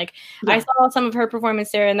season, like I saw some of her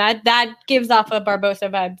performance there, and that gives off a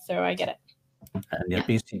Barbossa vibe, so I get it. And yeah,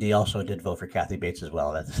 BCD also did vote for Kathy Bates as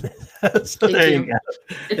well. So there you go.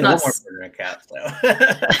 It's and not one more cat, so.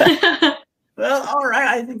 Well, all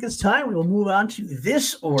right. I think it's time. We will move on to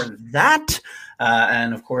this or that.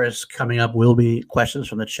 And of course, coming up will be questions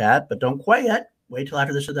from the chat, but don't quite yet. Wait till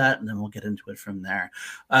after this or that, and then we'll get into it from there.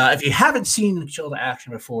 If you haven't seen Chill to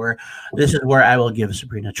Action before, this is where I will give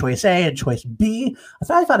Sabrina choice A and choice B. I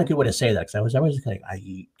thought I found a good way to say that because I was always like,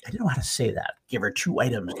 I didn't know how to say that. Give her two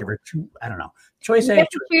items. Give her two. I don't know. Choice A.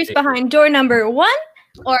 Choose behind door number 1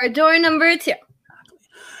 or door number 2.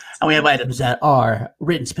 And we have items that are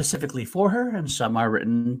written specifically for her, and some are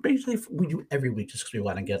written basically we do every week just because we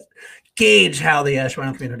want to gauge how the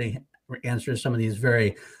Toronto community answers some of these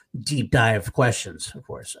very deep dive questions. Of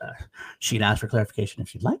course, she can ask for clarification if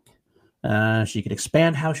she'd like. She can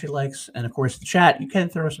expand how she likes, and of course, the chat, you can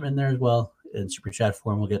throw some in there as well in super chat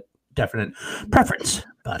form. We'll get definite preference.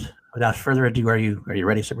 But without further ado, are you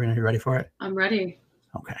ready, Sabrina? Are you ready for it? I'm ready.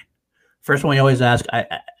 Okay. First one we always ask.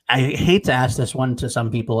 I hate to ask this one to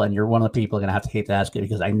some people, and you're one of the people going to have to hate to ask it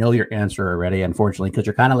because I know your answer already, unfortunately, because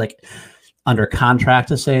you're kind of like under contract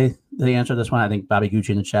to say the answer to this one. I think Bobby Gucci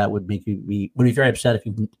in the chat would be very upset if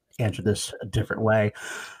you answered this a different way.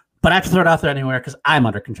 But I have to throw it out there anywhere because I'm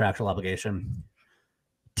under contractual obligation.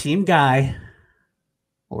 Team Guy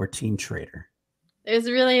or Team Trader?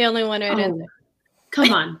 There's really only one right answer.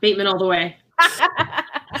 Come on, Bateman all the way.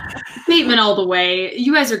 Bateman all the way.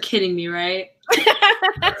 You guys are kidding me, right?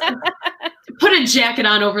 Put a jacket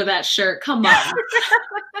on over that shirt. Come on.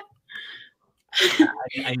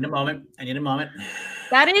 I need a moment.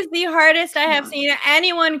 That is the hardest I have seen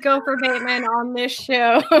anyone go for Bateman on this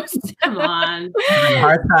show. Come on. I have a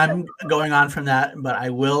hard time going on from that, but I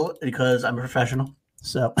will because I'm a professional.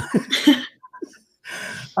 So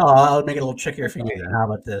I'll make it a little trickier for you. How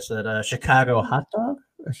about this? Chicago hot dog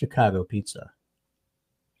or Chicago pizza?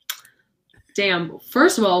 Damn.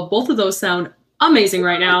 First of all, both of those sound amazing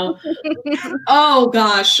right now. Oh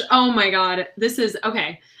gosh. Oh my God. This is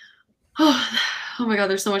okay. Oh my God.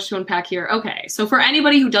 There's so much to unpack here. Okay. So for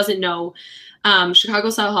anybody who doesn't know, Chicago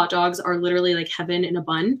style hot dogs are literally like heaven in a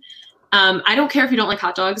bun. I don't care if you don't like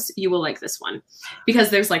hot dogs, you will like this one because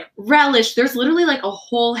there's like relish. There's literally like a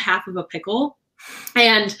whole half of a pickle.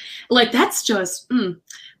 And like, that's just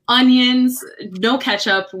onions, no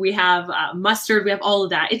ketchup. We have mustard. We have all of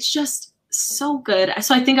that. It's just so good.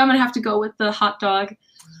 So I think I'm going to have to go with the hot dog,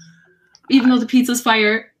 even though the pizza's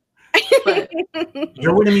fire. But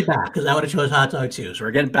you're winning me back because I would have chose hot dog too. So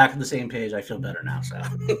we're getting back on the same page. I feel better now. So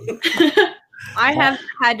I have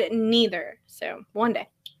had neither. So one day.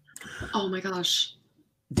 Oh my gosh.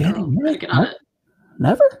 Danny, get on it.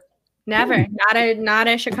 Never? Never. Not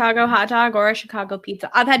a Chicago hot dog or a Chicago pizza.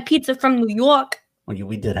 I've had pizza from New York. Well,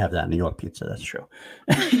 we did have that New York pizza. That's true.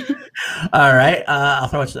 All right. I'll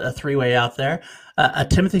throw it a three-way out there.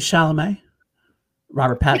 Timothy Chalamet,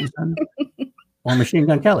 Robert Pattinson, or Machine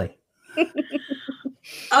Gun Kelly.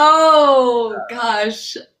 Oh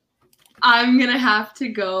gosh. I'm going to have to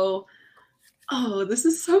go. Oh, this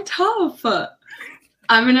is so tough.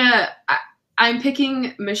 I'm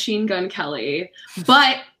picking Machine Gun Kelly,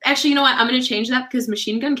 but actually, you know what? I'm going to change that because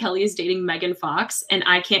Machine Gun Kelly is dating Megan Fox and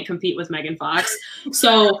I can't compete with Megan Fox.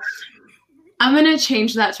 So I'm going to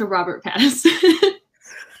change that to Robert Pattinson.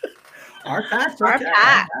 Our pass. Our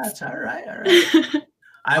pass. All right.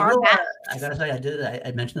 I gotta say,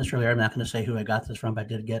 I mentioned this earlier. I'm not going to say who I got this from, but I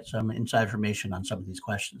did get some inside information on some of these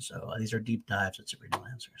questions. So these are deep dives that Sabrina will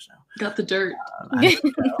answer. So got the dirt.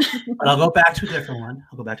 But I'll go back to a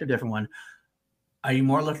different one. Are you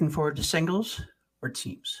more looking forward to singles or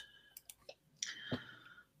teams?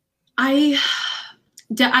 I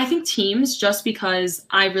think teams, just because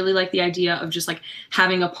I really like the idea of just like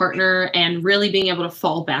having a partner and really being able to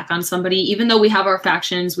fall back on somebody, even though we have our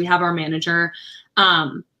factions, we have our manager.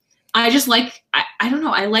 I just like, I don't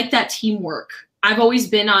know. I like that teamwork. I've always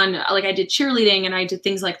been on, like I did cheerleading and I did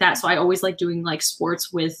things like that. So I always like doing like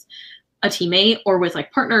sports with a teammate or with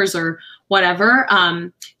like partners or whatever.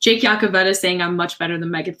 Jake Iacovetta saying I'm much better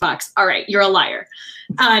than Megan Fox. All right. You're a liar.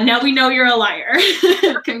 Now we know you're a liar.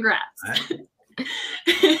 Congrats.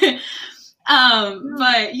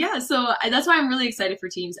 But yeah, so that's why I'm really excited for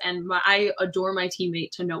teams, and I adore my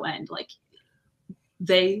teammate to no end. Like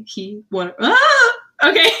he, one.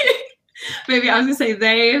 Okay. Maybe I was gonna say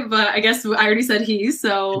they, but I guess I already said he.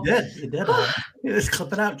 So you did. Just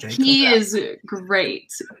clip it out, Jake. He is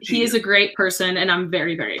great. He is a great person, and I'm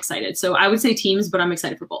very, very excited. So I would say teams, but I'm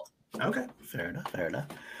excited for both. Okay, fair enough.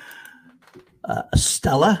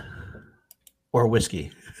 Stella or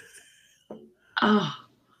whiskey? Oh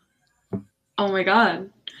my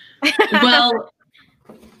God. Well,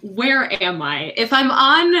 where am I? If I'm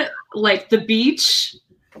on like the beach,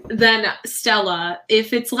 then Stella.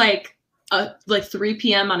 If it's like 3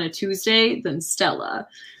 p.m. on a Tuesday, then Stella.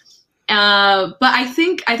 But I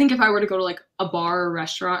think if I were to go to like a bar or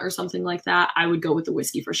restaurant or something like that, I would go with the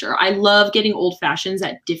whiskey for sure. I love getting old fashions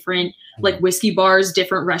at different like whiskey bars,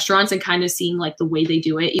 different restaurants, and kind of seeing like the way they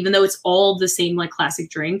do it. Even though it's all the same like classic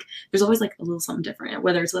drink, there's always like a little something different,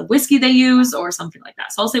 whether it's the whiskey they use or something like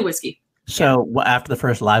that. So I'll say whiskey. So after the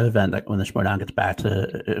first live event, like when the Schmoedown gets back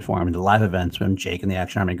to forming the live events, when Jake and the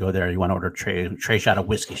Action Army go there, you want to order Trey shot of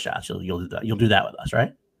whiskey shots. You'll do that. You'll do that with us,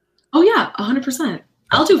 right? Oh yeah, 100%.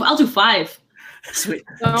 I'll do 5. Sweet.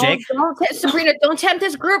 Jake? Sabrina, don't tempt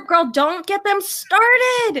this group, girl. Don't get them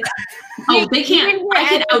started. Oh, they can't. I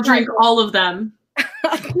can outdrink all of them.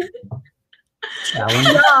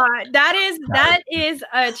 That is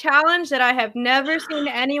a challenge that I have never seen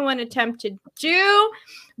anyone attempt to do.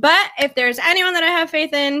 But if there's anyone that I have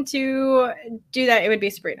faith in to do that, it would be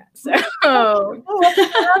Sabrina. So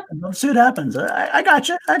we'll see what happens. I got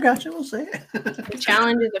you. We'll see. The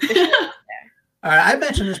challenge is officially there. All right, I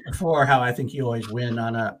mentioned this before, how I think you always win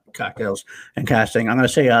on cocktails and casting. I'm going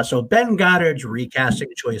to say, so Ben Goddard's recasting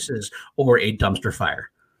choices or a dumpster fire.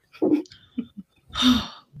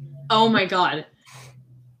 Oh my God.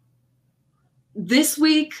 Let's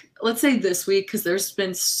say this week, because there's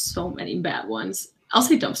been so many bad ones. I'll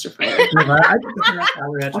say dumpster fire.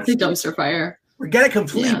 I'll say dumpster fire. We're getting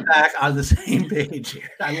completely back on the same page here.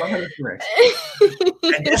 I love how this works.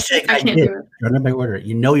 And yes, Jake, I can't do it. You're on my order.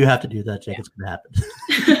 You know you have to do that, Jake. It's going to happen.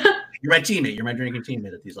 You're my teammate. You're my drinking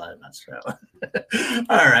teammate at these live events. So,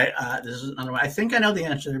 all right. This is another one. I think I know the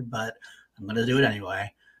answer, but I'm going to do it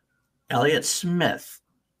anyway. Elliott Smith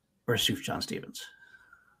or Sufjan Stevens?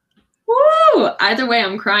 Woo! Either way,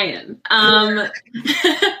 I'm crying.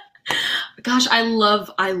 Gosh, I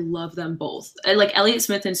love them both. Like Elliott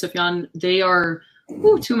Smith and Sufjan, they are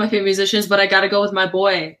Two of my favorite musicians, but I gotta go with my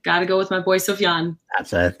boy. Gotta go with my boy Sufjan.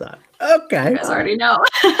 That's what I thought. Okay. You guys already know.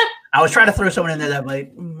 I was trying to throw someone in there that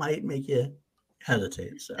might make you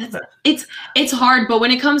hesitate. So it's hard, but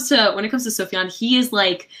when it comes to Sufjan, he's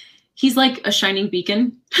like a shining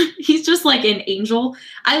beacon. He's just like an angel.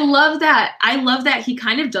 I love that he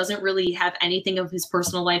kind of doesn't really have anything of his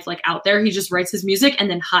personal life like out there. He just writes his music and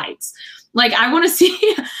then hides. Like I want to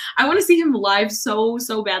see him live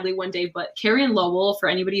so badly one day. But Carrie & Lowell, for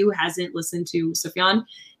anybody who hasn't listened to Sufjan,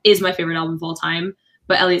 is my favorite album of all time.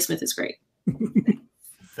 But Elliott Smith is great.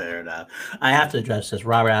 Fair enough. I have to address this.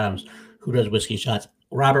 Robert Adams, who does whiskey shots.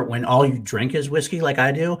 Robert, when all you drink is whiskey like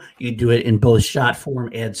I do, you do it in both shot form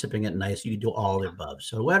and sipping it nice. You do all the above.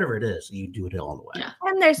 So whatever it is, you do it all the way. Yeah.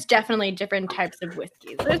 And there's definitely different types of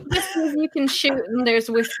whiskeys. There's whiskeys you can shoot, and there's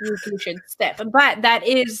whiskeys you should sip. But that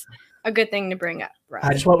is a good thing to bring up, Rob.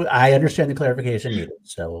 I understand the clarification needed,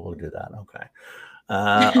 so we'll do that. Okay.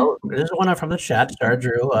 This is one from the chat. Star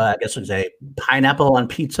Drew, I guess it's a pineapple on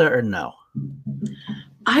pizza or no?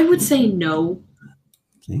 I would say no.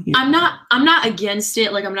 I'm not against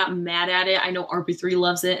it. Like I'm not mad at it. I know RB3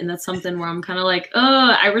 loves it, and that's something where I'm kind of like,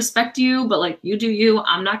 I respect you, but like you do you.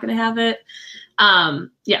 I'm not gonna have it. So I'm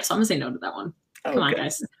gonna say no to that one. Come on,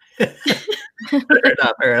 guys.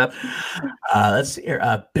 Fair enough. Let's see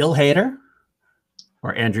here. Bill Hader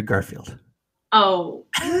or Andrew Garfield? Oh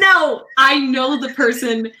no! I know the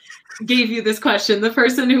person gave you this question. The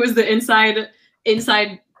person who was the inside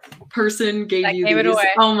person gave you it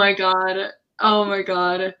away. Oh my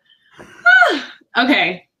god.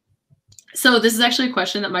 Okay. So this is actually a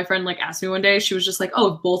question that my friend like asked me one day. She was just like,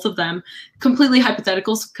 oh, both of them, completely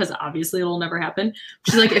hypotheticals, because obviously it'll never happen.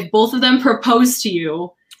 She's like, if both of them propose to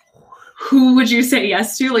you, who would you say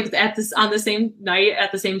yes to? Like on the same night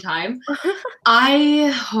at the same time?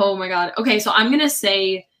 Oh my God. Okay. So I'm going to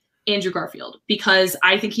say Andrew Garfield, because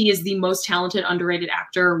I think he is the most talented, underrated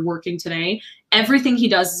actor working today. Everything he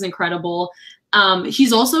does is incredible.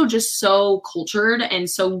 He's also just so cultured and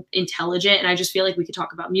so intelligent, and I just feel like we could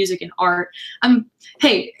talk about music and art.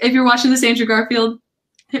 Hey, if you're watching this, Andrew Garfield,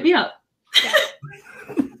 hit me up.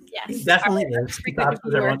 Yes, he definitely is. He talks to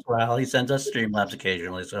us every once in a while. He sends us Streamlabs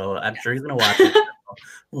occasionally, so I'm sure he's going to watch it.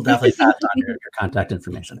 We'll definitely pass on your contact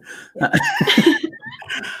information.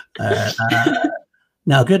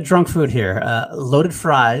 Now, good drunk food here. Loaded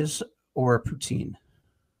fries or poutine?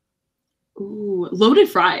 Ooh, loaded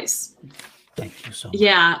fries. Thank you so much.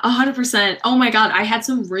 Yeah, 100%. Oh my God, I had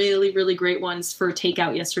some really, really great ones for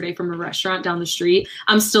takeout yesterday from a restaurant down the street.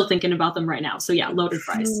 I'm still thinking about them right now. So yeah, loaded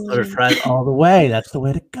fries. Loaded fries all the way. That's the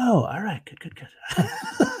way to go. All right, good.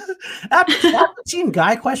 After the team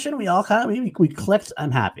guy question, we all kind of we clicked.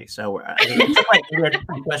 I'm happy. So we're like weird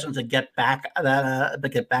questions to get back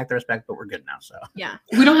the respect, but we're good now. So yeah,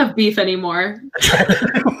 we don't have beef anymore.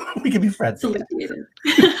 We can be friends.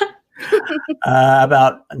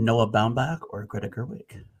 About Noah Baumbach or Greta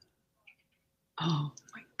Gerwig? Oh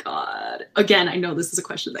my God! Again, I know this is a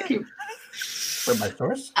question that came from my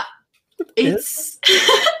source.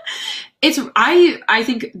 I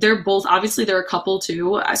think they're both, obviously they're a couple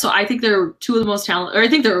too. So I think they're two of the most talented, or I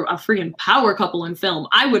think they're a freaking power couple in film.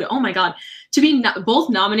 Oh my God, to be both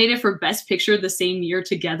nominated for Best Picture the same year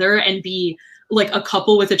together and be like a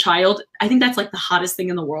couple with a child. I think that's like the hottest thing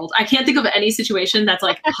in the world. I can't think of any situation that's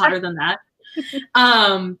like hotter than that.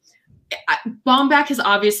 Baumbach has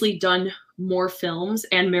obviously done more films,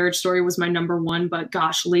 and Marriage Story was my #1, but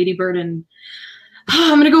gosh, Lady Bird and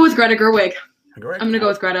I'm going to go with Greta Gerwig. I'm going to go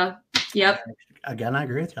with Greta. Yep. Again, I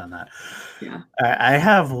agree with you on that. Yeah. I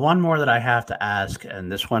have one more that I have to ask, and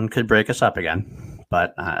this one could break us up again,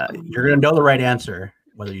 but you're going to know the right answer.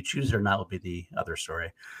 Whether you choose it or not will be the other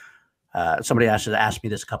story. Somebody asked me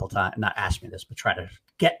this a couple times, not asked me this, but try to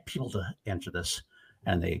get people to answer this,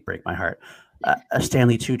 and they break my heart.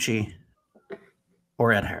 Stanley Tucci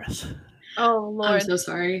or Ed Harris? Oh, Lord. I'm so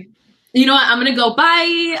sorry. You know what? I'm going to go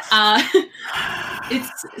bye.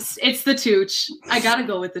 It's the Tooch. I got to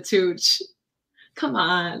go with the Tooch. Come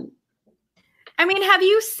on. I mean, have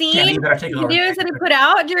you seen videos that he put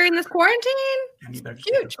out during this quarantine?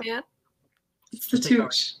 Huge, man. It's the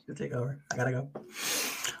Tooch. Take over. I gotta go.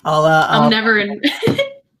 I'm never in.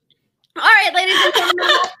 All right, ladies and gentlemen,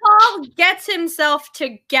 Paul gets himself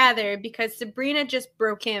together because Sabrina just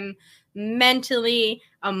broke him mentally,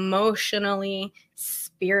 emotionally,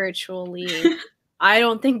 spiritually. I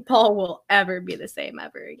don't think Paul will ever be the same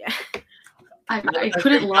ever again. I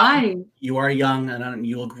couldn't lie. You are young, and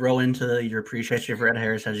you will grow into your appreciation for Ed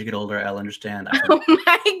Harris as you get older. I'll understand. Oh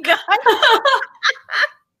my God.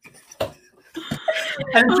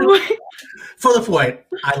 For the point,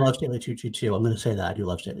 I love Stanley Tucci too. I'm going to say that I do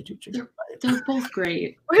love Stanley Tucci. They're both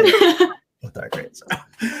great. Both are great. So.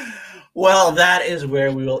 Well, that is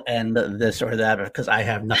where we will end this or that because I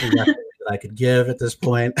have nothing left that I could give at this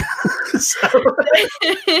point.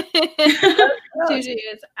 Tucci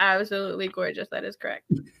is absolutely gorgeous. That is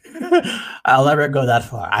correct. I'll never go that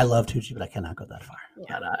far. I love Tucci, but I cannot go that far.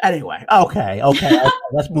 Yeah. But, anyway, okay,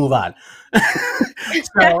 let's move on.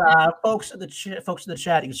 So, folks in the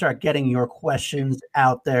chat, you can start getting your questions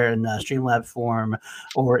out there in Streamlab form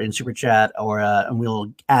or in Super Chat, and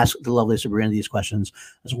we'll ask the lovely Sabrina these questions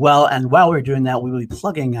as well. And while we're doing that, we will be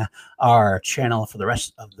plugging our channel for the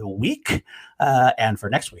rest of the week and for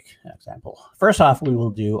next week, for example. First off, we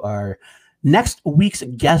will do our next week's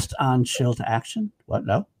guest on Chill to Action. What?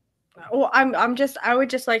 No? Well, I would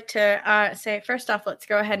just like to say, first off, let's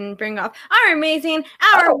go ahead and bring up our amazing,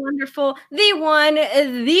 our wonderful, the one,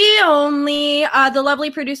 the only, the lovely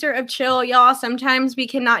producer of Chill. Y'all, sometimes we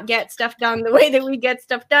cannot get stuff done the way that we get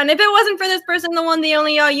stuff done. If it wasn't for this person, the one, the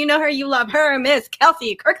only, y'all, you know her, you love her, Miss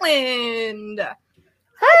Kelsey Kirkland.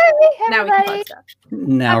 Hi, now we can plug stuff.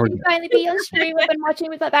 Now we're finally be on stream. I've been watching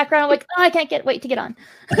with that background. I'm like, oh, I can't wait to get on.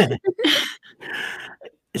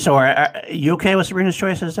 So, are you okay with Sabrina's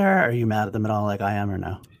choices there? Are you mad at them at all, like I am, or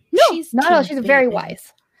no? No, she's not at all. She's very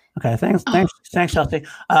wise. Okay, thanks, Chelsea.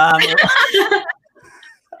 All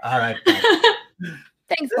right.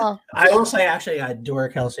 Thanks, Paul. I will say, actually, I adore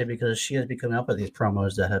Kelsey because she has been coming up with these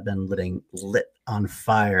promos that have been lit on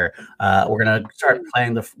fire. We're gonna start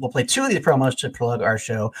playing we'll play 2 of these promos to plug our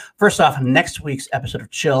show. First off, next week's episode of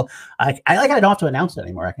Chill. I don't have to announce it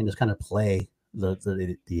anymore. I can just kind of play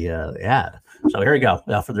the ad. So here we go.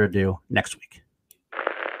 Without further ado, next week.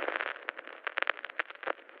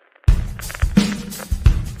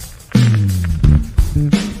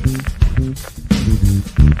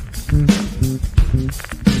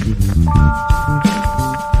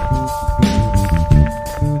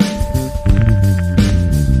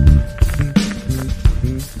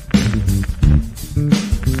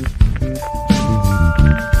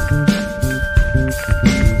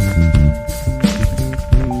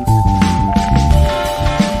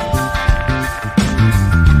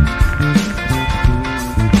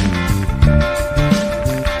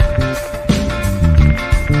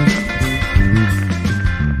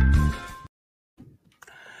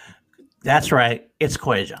 That's right. It's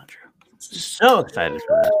Koi John Drew. So excited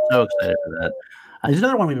for that. He's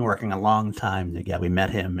another one we've been working a long time to get. We met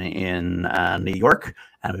him in New York,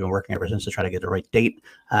 and we've been working ever since to try to get the right date.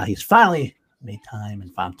 He's finally made time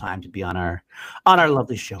and found time to be on our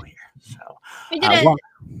lovely show here. So we did it.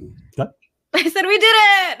 What? I said we did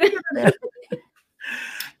it.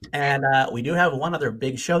 And we do have one other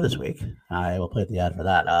big show this week. I will play the ad for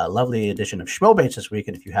that. Lovely edition of Schmobates this week.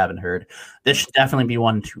 And if you haven't heard, this should definitely be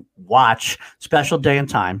one to watch. Special day and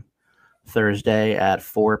time, Thursday at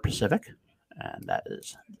 4 Pacific. And that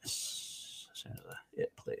is this. As soon as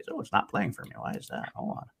it plays. Oh, it's not playing for me. Why is that?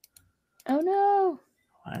 Hold on. Oh, no.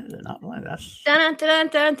 Why is it not playing? That's. Can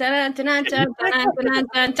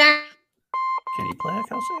you play it,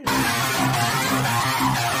 Kelsey?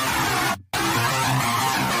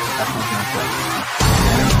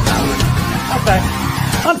 Okay.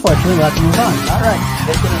 Unfortunately, we'll have to move on. All right.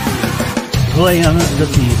 William the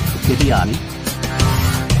Beast Bibiani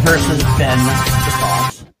versus Ben the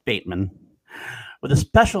Boss Bateman with a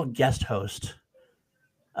special guest host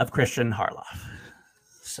of Christian Harloff.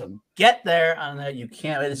 So get there on that. You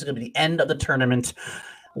can't. This is going to be the end of the tournament.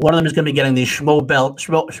 One of them is going to be getting the Schmo belt. The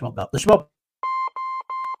Schmo.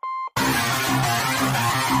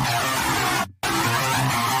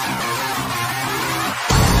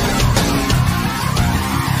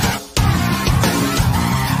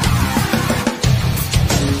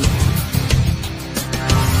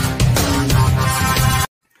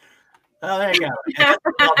 Oh, there you go.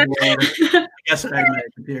 I guess my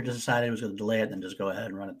computer just decided it was going to delay it and then just go ahead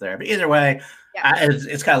and run it there. But either way,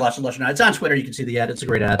 it's kind of lost illusion. It's on Twitter. You can see the ad. It's a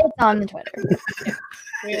great ad. It's on the Twitter.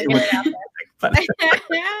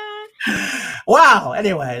 Wow.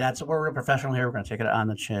 Anyway, we're real professional here. We're going to take it on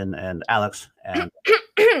the chin. And Alex and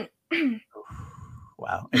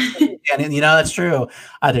wow. And that's true.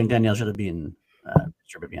 I think Danielle should have been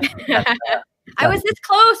I was this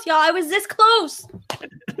close, y'all. I was this close.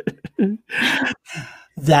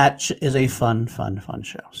 That is a fun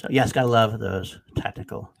show. So yes, gotta love those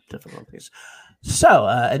technical difficulties. So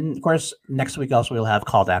and of course, next week also we'll have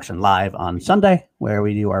Call to Action live on Sunday, where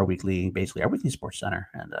we do our weekly Sports Center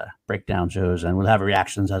and break down shows, and we'll have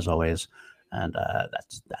reactions as always. And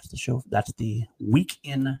that's the show. That's the week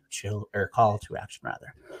in Chill or Call to Action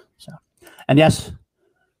rather. So, and yes,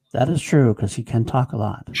 That is true because he can talk a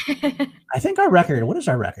lot. I think our record. What is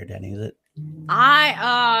our record, Danny? Is it?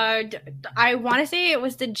 I want to say it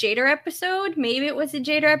was the Jader episode. Maybe it was the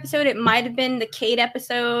Jader episode. It might have been the Kate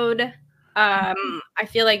episode. I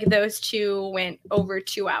feel like those two went over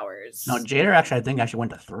 2 hours. No, Jader actually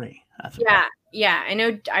went to 3. That's yeah. I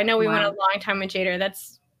know. We went a long time with Jader.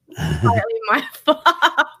 That's partly my fault.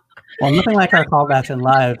 Well, nothing like our callbacks and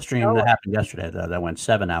live stream that happened yesterday, though. That went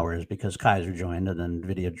 7 hours because Kaiser joined, and then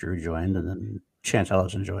Vidya Drew joined, and then Chance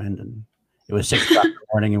Ellison joined, and it was 6 o'clock in the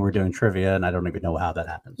morning, and we're doing trivia, and I don't even know how that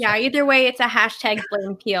happened. Yeah, either way, it's a hashtag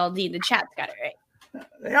blame PLD. The chat's got it right.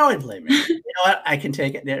 They always blame me. You know what? I can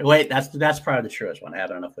take it. Wait, that's probably the truest one. I had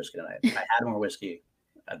enough whiskey tonight. If I had more whiskey,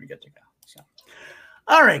 I'd be good to go. So.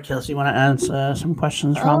 All right, Kelsey, you want to answer some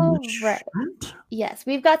questions from the chat? Yes,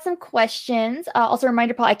 we've got some questions. Also, a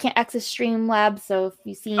reminder, Paul, I can't access Streamlabs, so if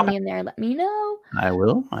you see me in there, let me know. I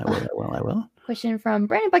will. Question from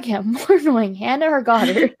Brandon Buckingham. More annoying, Hannah or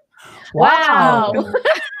Goddard? Wow.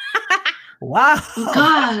 Wow.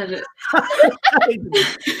 God.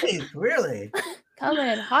 Really? Coming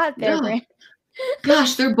in hot there, Brandon.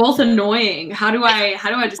 Gosh, they're both annoying. How do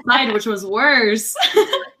I decide which was worse?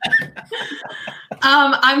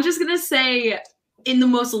 I'm just gonna say, in the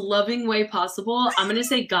most loving way possible, I'm gonna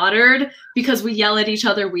say Goddard because we yell at each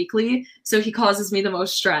other weekly, so he causes me the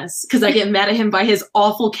most stress because I get mad at him by his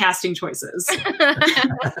awful casting choices.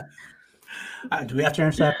 Do we have to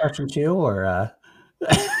answer that question too, or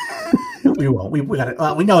we won't? We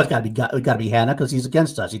got. We know it's got to be Hannah because he's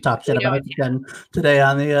against us. He talked shit about us again today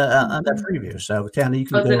on the on that preview. So Hannah, you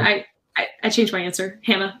can. Then I changed my answer,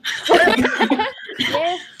 Hannah.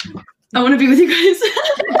 Yeah. I want to be with you guys.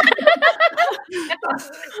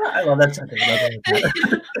 I love that sentence.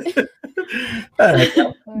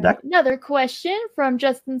 Another question from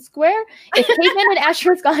Justin Square. If Caveman and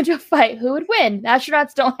astronauts got into a fight, who would win? The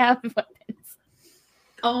astronauts don't have weapons.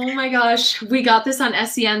 Oh my gosh. We got this on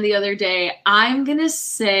SEN the other day. I'm going to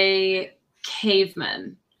say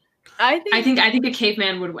caveman. I think a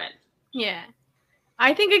caveman would win. Yeah.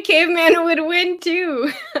 I think a caveman would win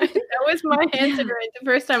too. That was my answer right the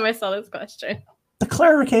first time I saw this question. The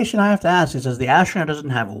clarification I have to ask is: the astronaut doesn't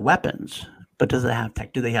have weapons, but does it have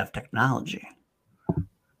do they have technology?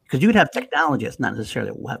 Because you would have technology; it's not necessarily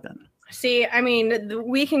a weapon. See, I mean,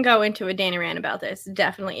 we can go into a Danny rant about this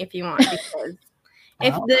definitely if you want, because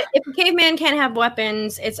if a caveman can't have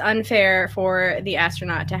weapons, it's unfair for the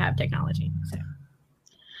astronaut to have technology. So.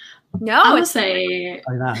 No, I would say.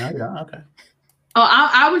 Oh, no, okay. Oh,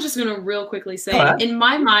 I was just gonna real quickly say, in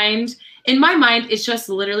my mind, it's just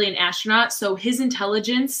literally an astronaut. So his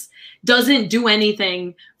intelligence doesn't do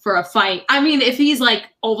anything for a fight. I mean, if he's like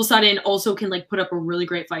all of a sudden also can like put up a really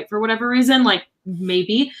great fight for whatever reason, like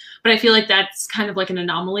maybe. But I feel like that's kind of like an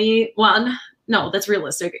anomaly. Well, no, that's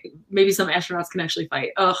realistic. Maybe some astronauts can actually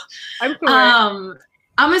fight. Ugh. I'm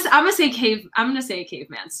gonna say a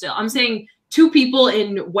caveman still. I'm saying 2 people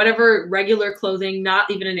in whatever regular clothing,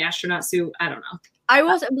 not even an astronaut suit. I don't know. I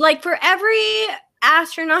was like, for every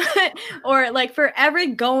astronaut or like for every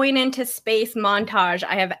going into space montage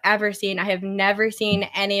I have ever seen, I have never seen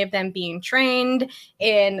any of them being trained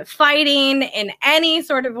in fighting in any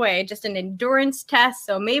sort of way, just an endurance test.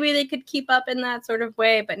 So maybe they could keep up in that sort of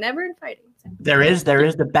way, but never in fighting. There is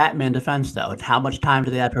the Batman defense though. How much time do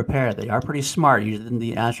they have to prepare? They are pretty smart. Usually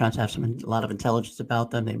the astronauts have a lot of intelligence about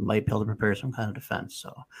them. They might be able to prepare some kind of defense.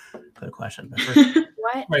 So good question. But first,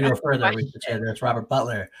 what? Before I go further, we should say there's Robert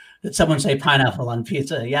Butler. Did someone say pineapple on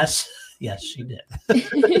pizza? Yes, she did.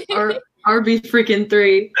 RB freaking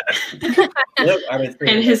 3. RB3.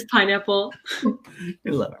 And his pineapple.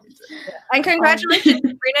 We love RB3. And congratulations,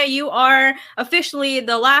 Sabrina. You are officially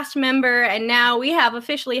the last member, and now we have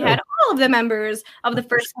officially had all of the members of the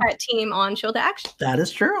First Pet team on Show to Action. That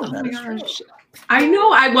is true. That is true. I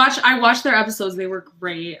know. I watched their episodes. They were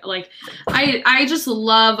great. Like I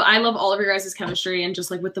love all of your guys' chemistry, and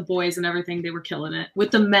just like with the boys and everything, they were killing it.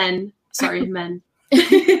 With the men. Sorry, men.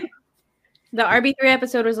 The RB3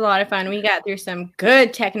 episode was a lot of fun. We got through some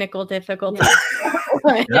good technical difficulties.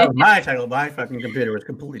 Yeah, my fucking computer was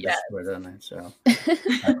completely destroyed on that. So,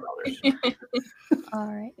 all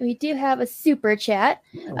right, we do have a super chat.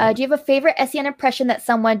 Do you have a favorite SEN impression that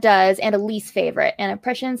someone does, and a least favorite, and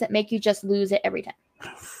impressions that make you just lose it every time?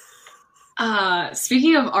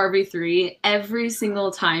 Speaking of RB3, every single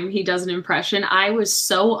time he does an impression, I was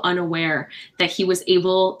so unaware that he was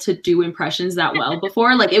able to do impressions that well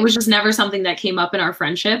before. Like, it was just never something that came up in our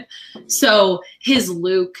friendship. So his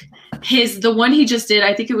Luke, the one he just did,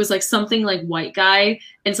 I think it was like something like white guy.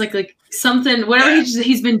 And it's like something, whatever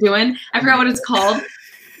he's been doing. I forgot what it's called.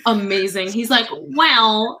 Amazing. He's like,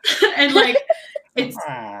 wow. And like, It's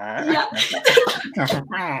yeah.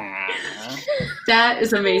 That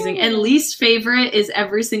is amazing. And least favorite is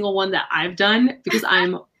every single one that I've done because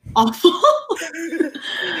I'm awful.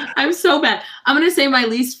 I'm so bad. I'm gonna say my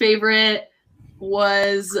least favorite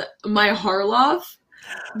was my Harloff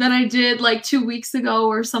that I did like 2 weeks ago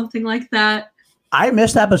or something like that. I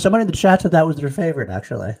missed that, but somebody in the chat said that was their favorite,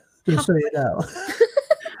 actually. Just so you know.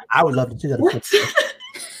 I would love to see that.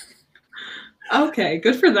 Okay,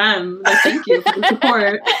 good for them. Well, thank you for the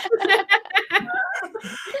support.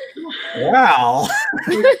 Wow.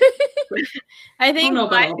 I think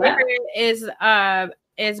my favorite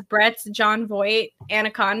is Brett's John Voight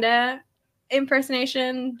Anaconda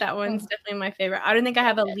impersonation. That one's definitely my favorite. I don't think I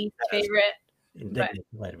have a least favorite.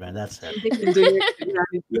 Wait a minute, that's it.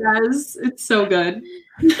 Yes, it's so good.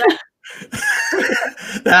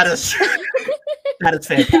 That is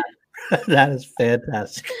fantastic. That is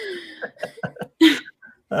fantastic.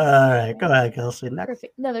 All right, go ahead, Kelsey. Next.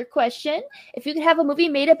 Perfect. Another question. If you could have a movie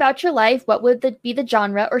made about your life, what would be the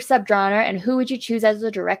genre or subgenre, and who would you choose as the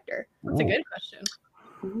director? That's a good question.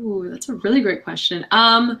 Ooh, that's a really great question.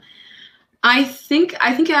 I think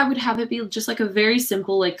I would have it be just like a very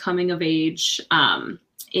simple, like coming of age,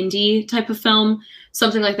 indie type of film,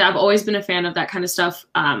 something like that. I've always been a fan of that kind of stuff.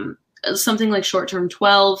 Something like Short Term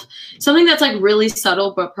 12, something that's like really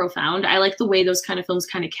subtle but profound. I like the way those kind of films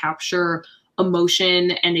kind of capture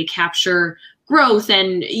emotion and they capture growth,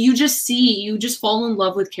 and you just fall in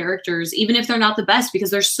love with characters even if they're not the best, because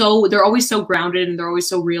they're always so grounded and they're always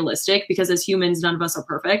so realistic, because as humans none of us are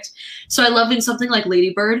perfect. So I love in something like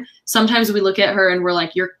Lady Bird, sometimes we look at her and we're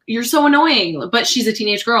like, you're so annoying, but she's a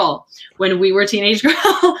teenage girl. When we were teenage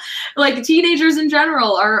girl, like teenagers in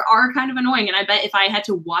general are kind of annoying, and I bet if I had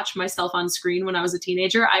to watch myself on screen when I was a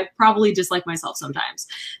teenager, I probably dislike myself sometimes.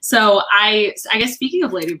 So I guess speaking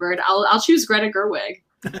of Lady Bird, I'll choose Greta Gerwig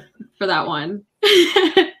for that one.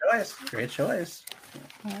 Great choice.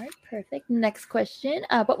 All right, perfect. Next question.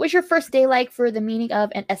 What was your first day like for the meaning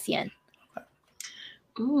of an SEN?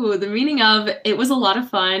 Ooh, the meaning of it was a lot of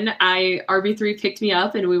fun. RB3 picked me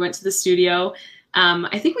up and we went to the studio.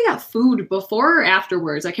 I think we got food before or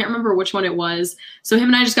afterwards. I can't remember which one it was. So him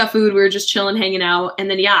and I just got food. We were just chilling, hanging out. And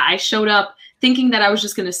then, yeah, I showed up thinking that I was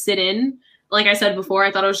just going to sit in. Like I said before,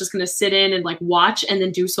 I thought I was just going to sit in and like watch and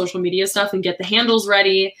then do social media stuff and get the handles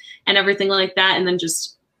ready and everything like that. And then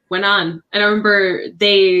just went on. And I remember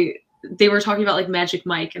they were talking about like Magic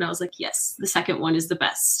Mike, and I was like, yes, the second one is the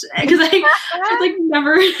best. Because I'd like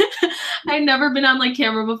I'd never been on like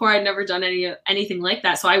camera before. I'd never done anything like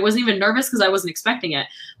that. So I wasn't even nervous because I wasn't expecting it.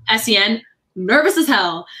 SEN, nervous as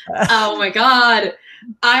hell. Oh my God.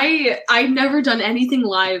 I'd never done anything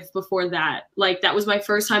live before that. Like that was my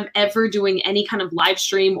first time ever doing any kind of live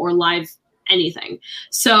stream or live anything.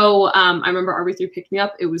 So I remember RB3 picked me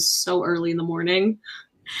up. It was so early in the morning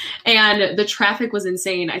and the traffic was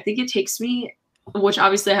insane. I think it takes me, which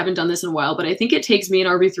obviously I haven't done this in a while, but I think it takes me and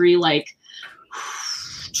RB3 like,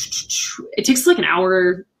 it takes like an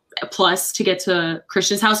hour plus to get to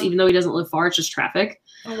Christian's house, even though he doesn't live far, it's just traffic.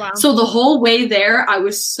 Oh, wow. So the whole way there, I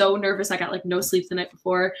was so nervous. I got like no sleep the night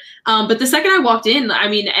before. But the second I walked in, I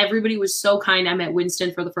mean, everybody was so kind. I met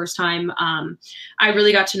Winston for the first time. I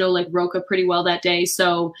really got to know like Roka pretty well that day.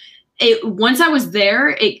 So once I was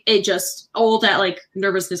there, it just, all that like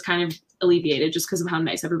nervousness kind of alleviated just because of how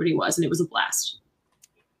nice everybody was. And it was a blast.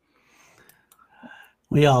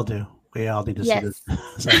 We all do. We all need to see this.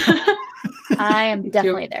 I am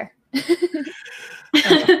definitely there.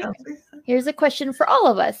 Here's a question for all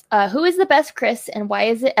of us. Who is the best Chris and why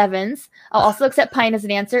is it Evans? I'll also accept Pine as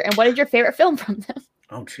an answer. And what is your favorite film from them?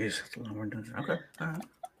 Oh, jeez. Okay. All right.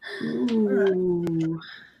 Ooh.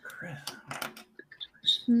 Chris.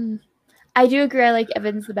 I do agree. I like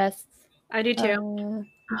Evans the best. I do too.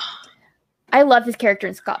 I love his character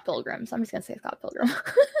in Scott Pilgrim. So I'm just going to say Scott Pilgrim.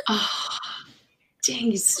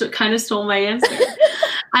 Dang, you kind of stole my answer.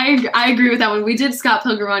 I agree with that one. We did Scott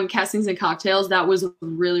Pilgrim on Castings and Cocktails. That was a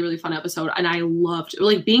really, really fun episode. And I loved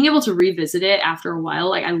like being able to revisit it after a while.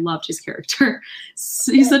 Like I loved his character.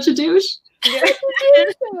 He's such a douche.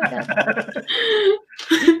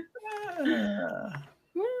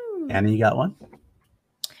 Anna, you got one?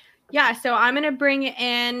 Yeah, so I'm going to bring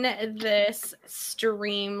in this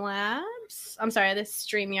StreamYard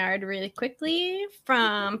really quickly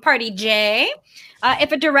from Party J.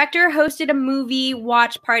 If a director hosted a movie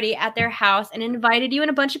watch party at their house and invited you and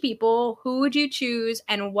a bunch of people, who would you choose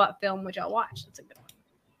and what film would y'all watch? That's a good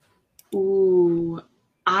one. Ooh,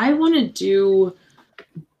 I want to do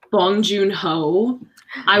Bong Joon-ho.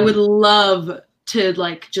 I would love to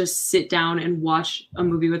like just sit down and watch a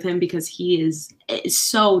movie with him because he is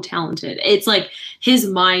so talented. It's like his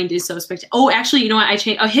mind is so spectacular. Oh, actually, you know what? I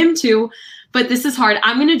changed him too, but this is hard.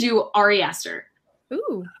 I'm gonna do Ari Aster.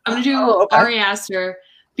 Ooh. I'm gonna do Ari Aster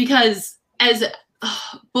because as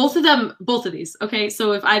both of these. Okay,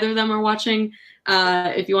 so if either of them are watching,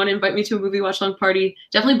 if you want to invite me to a movie watch long party,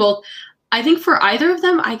 definitely both. I think for either of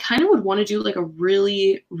them, I kind of would want to do like a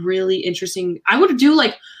really, really interesting. I would do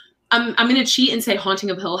like. I'm going to cheat and say Haunting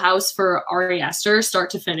of Hill House for Ari Aster, start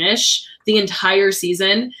to finish, the entire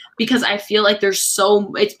season, because I feel like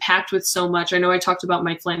it's packed with so much. I know I talked about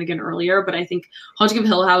Mike Flanagan earlier, but I think Haunting of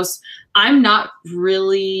Hill House, I'm not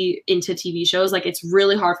really into TV shows. Like, it's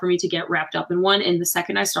really hard for me to get wrapped up in one. And the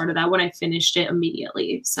second I started that one, I finished it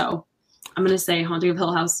immediately. So I'm going to say Haunting of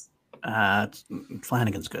Hill House.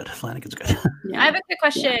 Flanagan's good. Yeah. I have a quick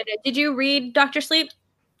question. Yeah. Did you read Dr. Sleep?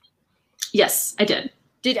 Yes, I did.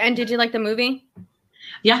 Did you like the movie?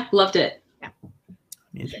 Yeah, loved it.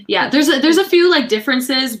 Yeah. Yeah, there's a few like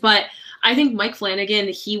differences, but I think Mike Flanagan,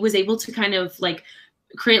 he was able to kind of like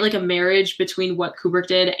create like a marriage between what Kubrick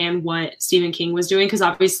did and what Stephen King was doing, because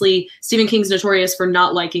obviously Stephen King's notorious for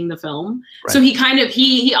not liking the film. Right. So he kind of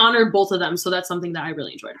he honored both of them. So that's something that I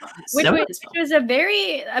really enjoyed about his which was a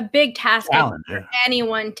big task for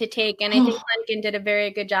anyone to take, and I think Flanagan did a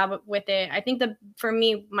very good job with it. I think for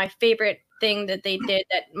me, my favorite thing that they did,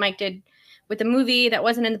 that Mike did with the movie that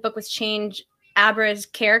wasn't in the book, was change Abra's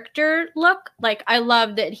character look. Like, I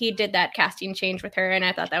love that he did that casting change with her, and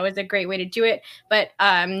I thought that was a great way to do it. But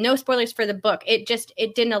no spoilers for the book. It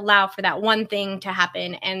didn't allow for that one thing to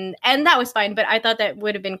happen, and that was fine. But I thought that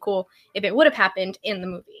would have been cool if it would have happened in the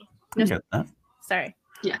movie. No, sorry.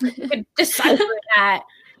 Yeah. You could decipher that.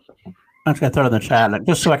 I'm just gonna throw it in the chat,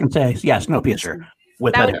 just so I can say yes. Snowpiercer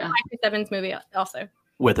with that Ed was Michael Seven's movie also.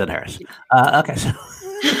 With Ed Harris. Okay, so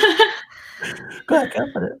go ahead, go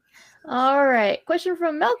with it. All right. Question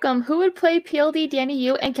from Malcolm. Who would play PLD, Danny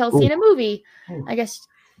Yu, and Kelsey in a movie? I guess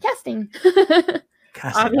casting.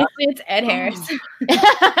 Obviously, it's Ed Harris.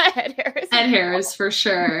 Ed Harris for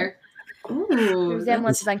sure. Ooh,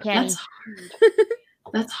 resemblance is uncanny. That's hard.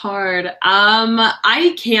 That's hard.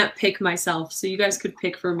 I can't pick myself, so you guys could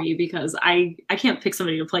pick for me, because I can't pick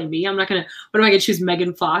somebody to play me. I'm not gonna. What am I gonna choose?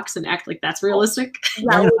 Megan Fox and act like that's realistic?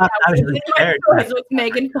 Yeah, with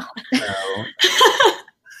Megan Fox.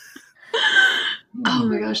 Oh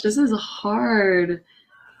my gosh, this is hard.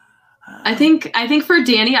 I think for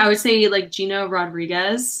Danny, I would say like Gina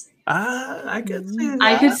Rodriguez. I could see that.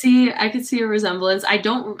 I could see a resemblance. I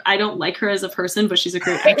don't like her as a person, but she's a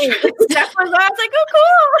great actress. That's what I was like, oh,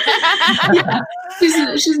 cool.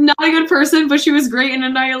 Yeah. She's not a good person, but she was great in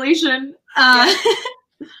Annihilation.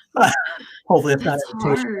 Hopefully it's not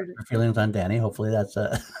irritation for feelings on Danny. Hopefully that's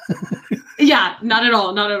Yeah, not at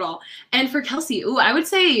all. And for Kelsey, I would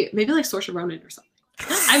say maybe like Saoirse Ronan or something.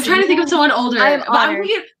 I'm trying to think of someone older. I'm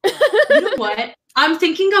you know what? I'm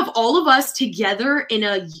thinking of all of us together in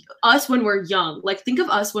us when we're young. Like, think of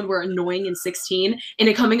us when we're annoying and 16 in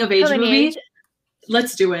a coming of age movie.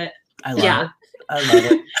 Let's do it. I love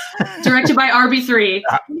it. Directed by RB3.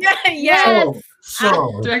 Yes.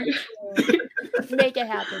 So make it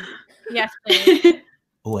happen. Yes, please.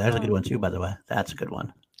 Oh, that's a good one too, by the way. That's a good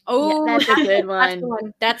one. Oh, that's a good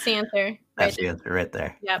one. That's the answer. That's the answer right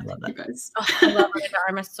there. Yeah, I love that. Guys. I love Ana de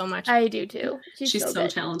Armas so much. I do too. She's so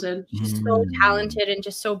talented. She's so talented and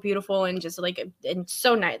just so beautiful and just like and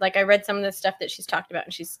so nice. Like, I read some of the stuff that she's talked about,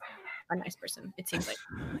 and she's a nice person. It seems like.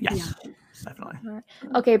 Yes, definitely.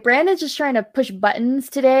 Okay, Brandon's just trying to push buttons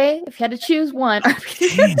today. If you had to choose one,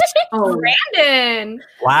 Brandon.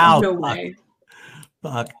 Wow. No way.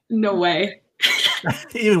 Fuck. No way.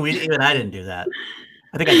 even I didn't do that.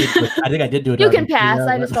 I think I did do it. You can pass.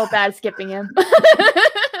 I just felt bad skipping him.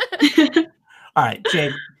 All right,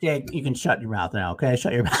 Jake, you can shut your mouth now, okay?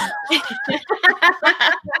 Shut your mouth.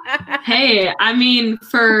 Hey, I mean,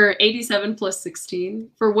 for 87 plus 16,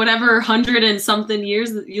 for whatever 100 and something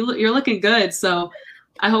years, you're looking good. So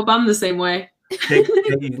I hope I'm the same way. Jake,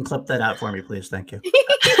 you can clip that out for me, please. Thank you.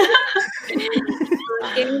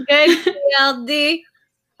 Looking good, PLD.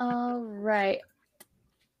 All right.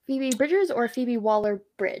 Phoebe Bridgers or Phoebe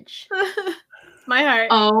Waller-Bridge? My heart.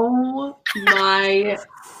 Oh my.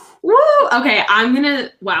 Woo! Okay,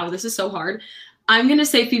 wow, this is so hard. I'm gonna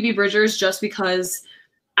say Phoebe Bridgers just because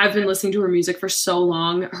I've been listening to her music for so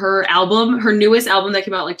long. Her newest album that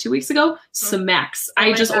came out like 2 weeks ago, smacks.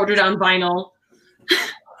 I just ordered on vinyl.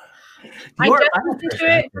 I just listened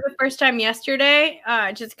to it for the first time yesterday,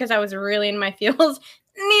 just because I was really in my feels.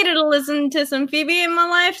 needed to listen to some Phoebe in my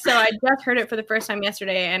life, so I just heard it for the first time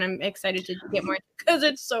yesterday, and I'm excited to get more because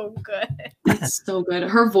it's so good. It's so good.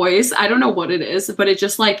 Her voice, I don't know what it is, but it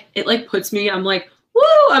just like puts me. I'm like, woo!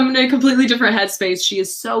 I'm in a completely different headspace. She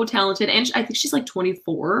is so talented, and I think she's like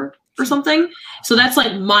 24 or something. So that's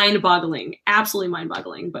like mind-boggling, absolutely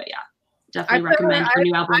mind-boggling. But yeah, definitely recommend her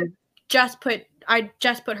new album. I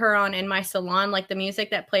just put her on in my salon, like the music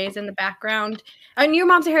that plays in the background. And your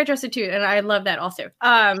mom's a hairdresser too, and I love that also.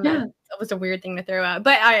 Yeah. That was a weird thing to throw out,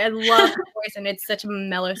 but I love her voice, and it's such a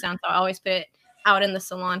mellow sound, so I always put it out in the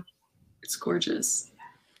salon. It's gorgeous.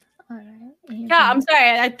 All right. Yeah, I'm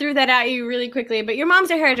sorry, I threw that at you really quickly, but your mom's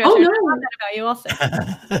a hairdresser. Oh, no. I love that about you also.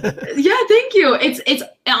 Yeah, thank you. It's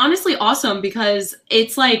honestly awesome because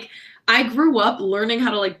it's like I grew up learning how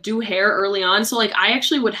to like do hair early on. So like I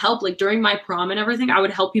actually would help like during my prom and everything. I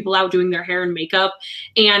would help people out doing their hair and makeup.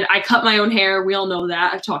 And I cut my own hair. We all know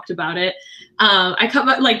that. I've talked about it. I cut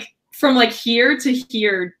my like from like here to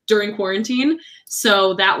here during quarantine.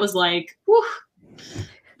 So that was like, whew.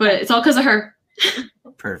 But it's all because of her.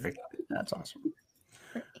 Perfect. That's awesome.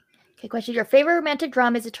 Okay, question. Your favorite romantic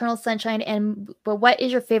drama is Eternal Sunshine, but what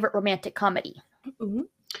is your favorite romantic comedy? Ooh.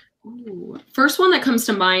 Ooh. First one that comes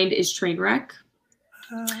to mind is Trainwreck.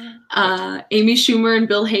 Amy Schumer and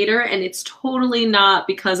Bill Hader, and it's totally not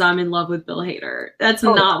because I'm in love with Bill Hader. That's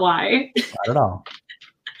not why. Not at all.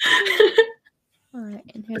 All right,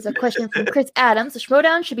 and here's a question from Chris Adams. The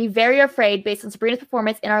Schmodown should be very afraid based on Sabrina's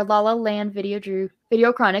performance in our La La Land video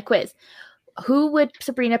chronic quiz. Who would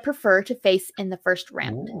Sabrina prefer to face in the first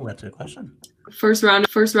round? Ooh, that's a good question. First round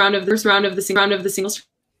of the singles.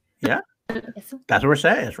 Yeah. Yes. That's what we're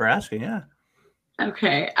saying. That's what we're asking. Yeah.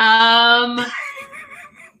 Okay.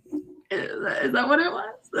 Is that what it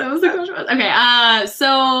was? That was the question. Okay.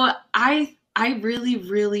 So I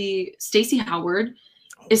really Stacey Howard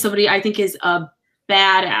is somebody I think is a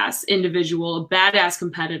badass individual, a badass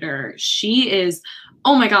competitor. She is,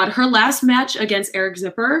 oh my God, her last match against Eric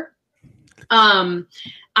Zipper.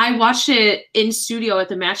 I watched it in studio at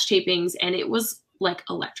the match tapings and it was like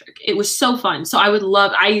electric. It was so fun. So I would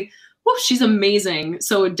love, she's amazing.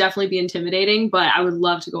 So it would definitely be intimidating, but I would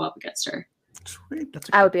love to go up against her. Sweet.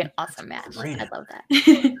 That would be an awesome match. I love that.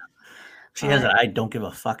 She has an I don't give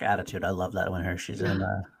a fuck attitude. I love that when she's in.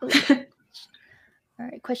 All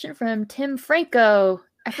right. Question from Tim Franco.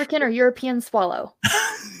 African or European swallow?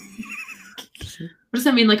 What does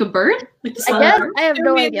that mean? Like a bird? Like the I guess I have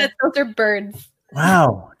no idea. Those are birds.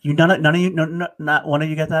 Wow, none of you, not one of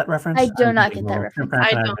you get that reference. I do not get that reference.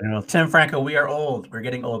 I don't. Tim Franco, we are old. We're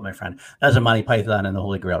getting old, my friend. That's a Monty Python and the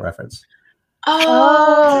Holy Grail reference.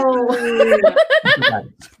 Oh.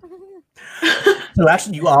 So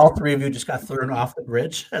actually, you all three of you just got thrown off the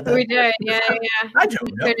bridge. We did, yeah. I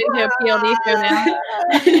don't know. Turned into a PLD show now.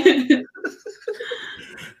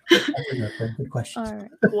 Good question. All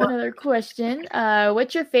right. Another question.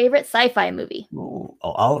 What's your favorite sci-fi movie? Ooh,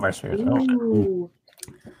 all of our favorites.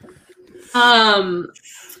 I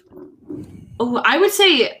would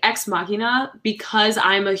say Ex Machina because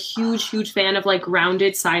I'm a huge fan of like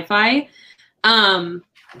grounded sci-fi.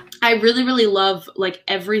 I really love like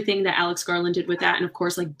everything that Alex Garland did with that, and of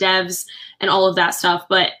course like Devs and all of that stuff.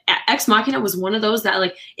 But Ex Machina was one of those that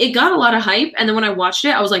like it got a lot of hype, and then when I watched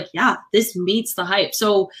it, I was like, yeah, this meets the hype.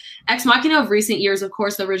 So Ex Machina of recent years, of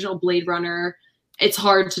course, the original Blade Runner. It's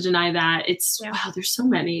hard to deny that. Wow, there's so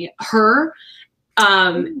many. Her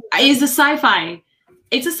is a sci-fi.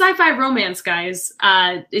 It's a sci-fi romance, guys.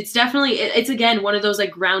 It's definitely it's again one of those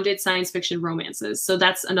like grounded science fiction romances. So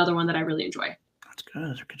that's another one that I really enjoy. That's good.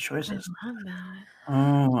 Those are good choices. I love that.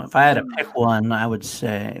 Oh, if I had to pick one, I would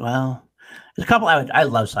say, well, there's a couple. I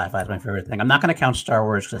love sci-fi. It's my favorite thing. I'm not going to count Star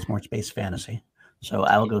Wars because it's more space fantasy. So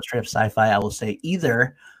I will go straight up sci-fi. I will say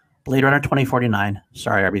either Blade Runner 2049.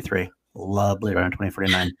 Sorry, RB3. Love Blade Runner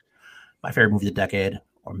 2049. My favorite movie of the decade,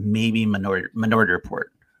 or maybe Minority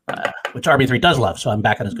Report, which RB3 does love. So I'm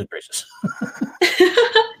back on his good graces.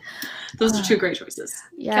 Those are two great choices.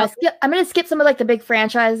 Yeah, I'm going to skip some of like the big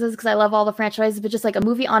franchises because I love all the franchises, but just like a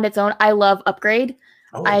movie on its own, I love Upgrade.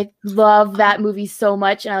 Oh. I love that movie so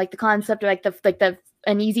much, and I like the concept of like the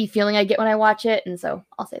uneasy feeling I get when I watch it, and so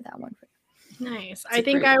I'll say that one. Nice. I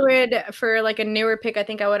think I would, for like a newer pick, I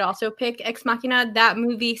think I would also pick Ex Machina. That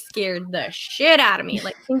movie scared the shit out of me.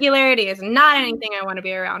 Like Singularity is not anything I want to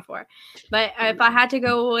be around for. But if I had to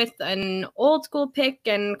go with an old school pick,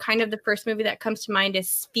 and kind of the first movie that comes to mind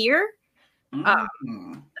is Sphere. I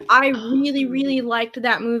really liked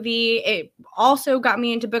that movie. It also got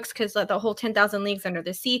me into books because the whole 10,000 Leagues Under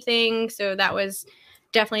the Sea thing. So that was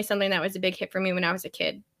definitely something that was a big hit for me when I was a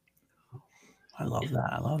kid. I love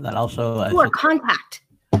that. Also, or Contact.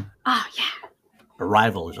 Oh yeah.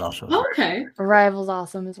 Arrival is also Okay. Arrival's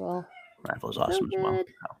awesome as well. Arrival is awesome as well. good.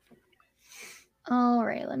 All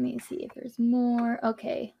right, let me see if there's more.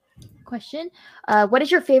 Okay. Question. What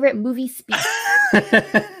is your favorite movie speech?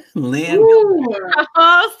 Liam,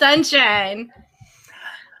 Oh, sunshine.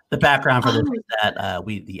 the background for this is that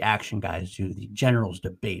the action guys do the generals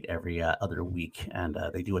debate every other week, and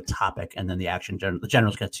they do a topic, and then the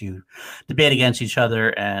generals get to debate against each other,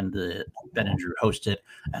 and Ben and Drew host it,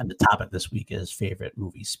 and the topic this week is favorite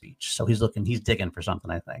movie speech. So he's digging for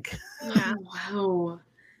something, I think. Yeah. Wow.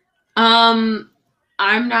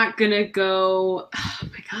 I'm not gonna go. Oh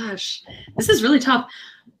my gosh, this is really tough.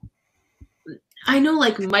 I know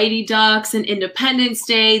like Mighty Ducks and Independence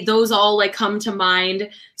Day, those all like come to mind.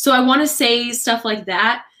 So I want to say stuff like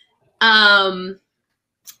that. Oh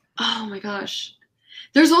my gosh.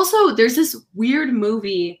 There's this weird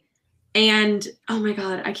movie, and oh my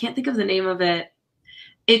God, I can't think of the name of it.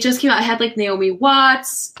 It just came out. It had like Naomi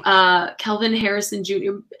Watts, Kelvin Harrison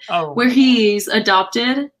Jr., where he's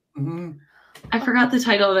adopted. Mm-hmm. I forgot the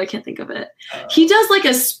title of it. I can't think of it. He does like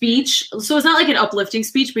a speech. So it's not like an uplifting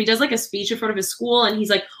speech, but he does like a speech in front of his school, and he's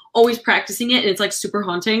like always practicing it. And it's like super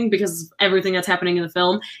haunting because of everything that's happening in the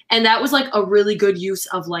film. And that was like a really good use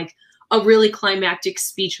of like a really climactic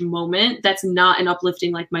speech moment. That's not an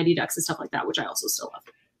uplifting like Mighty Ducks and stuff like that, which I also still love.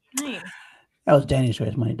 Nice. That was Danny's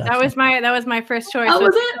choice, Mighty Ducks. That was my first choice. Oh,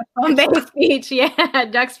 was it? Home-based speech. Yeah,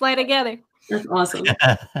 ducks fly together. That's awesome.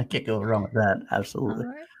 I can't go wrong with that. Absolutely.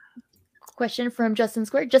 All right. Question from Justin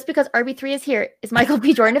Square. Just because RB3 is here, is Michael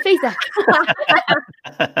B. Jordan a face actor?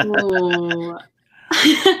 Oh.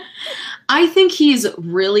 I think he's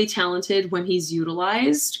really talented when he's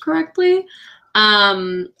utilized correctly.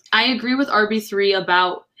 I agree with RB3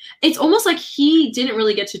 about it's almost like he didn't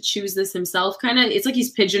really get to choose this himself. Kind of, it's like he's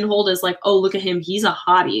pigeonholed as like, oh, look at him, he's a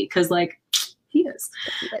hottie, because like he is.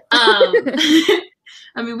 I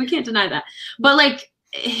mean, we can't deny that. But like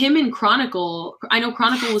him in Chronicle, I know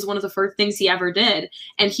Chronicle was one of the first things he ever did,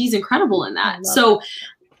 and he's incredible in that. So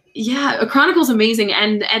yeah, Chronicle's amazing,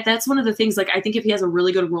 and that's one of the things, like, I think if he has a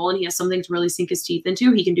really good role and he has something to really sink his teeth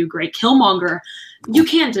into, he can do great. Killmonger, you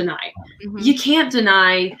can't deny. Mm-hmm. You can't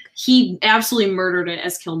deny he absolutely murdered it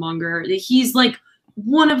as Killmonger. He's like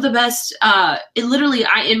one of the best, literally,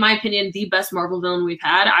 in my opinion, the best Marvel villain we've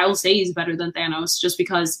had. I will say he's better than Thanos, just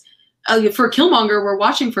because for Killmonger, we're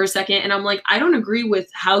watching for a second, and I'm like, I don't agree with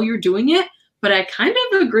how you're doing it, but I kind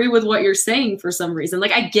of agree with what you're saying for some reason.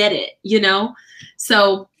 Like, I get it, you know?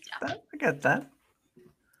 So I get that.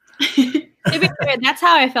 That's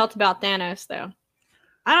how I felt about Thanos, though.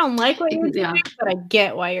 I don't like what you're doing, but I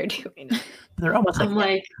get why you're doing it. They're almost I'm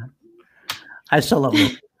like, I still love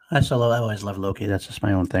Loki. I always love Loki. That's just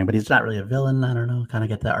my own thing. But he's not really a villain. I don't know. Kind of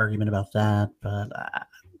get that argument about that, but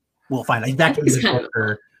we'll find out. That could be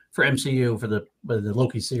for MCU for the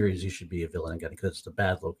Loki series. He should be a villain again because it's the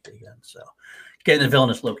bad Loki again. So getting the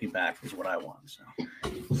villainous Loki back is what I want. So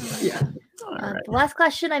yeah. Right. The last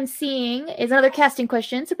question I'm seeing is another casting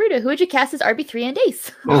question. Sabrina, who would you cast as RB3 and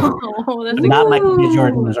Ace? Oh, that's not Michael B.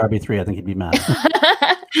 Jordan as RB3. I think he'd be mad.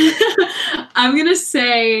 I'm gonna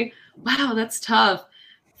say, wow, that's tough.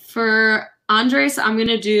 For Andres, I'm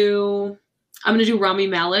gonna do Rami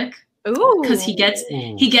Malek. Ooh, because he gets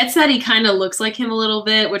that he kind of looks like him a little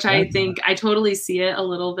bit, which I think I totally see it a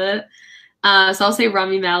little bit. So I'll say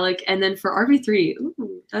Rami Malek, and then for RB3,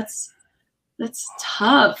 ooh, that's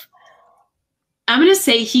tough. I'm gonna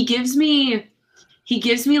say he gives me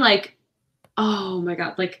like, oh my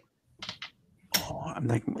God, like,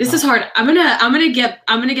 this is hard. I'm gonna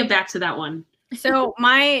get back to that one. So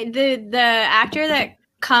the actor that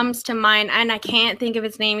comes to mind, and I can't think of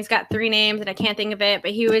his name. He's got 3 names, and I can't think of it.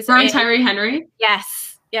 But he was Brian Tyree Henry.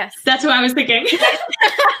 Yes, that's what I was thinking.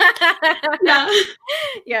 Yeah,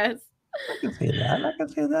 yes. I can see that.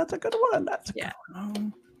 That's a good one. That's a good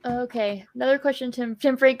one. Okay, another question,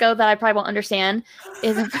 Tim Franco, that I probably won't understand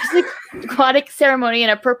is a aquatic ceremony an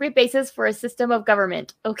appropriate basis for a system of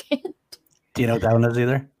government? Okay. Do you know what that one is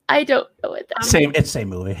either? I don't know what that is. It's same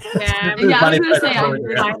movie. Yeah, I was gonna say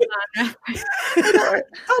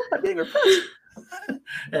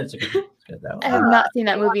It's good. That one. I have not seen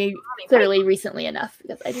that movie clearly recently enough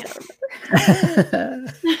because I do not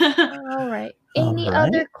remember. All right. Any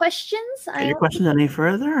other questions? Any questions? Any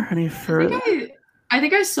further? I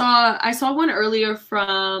think I saw one earlier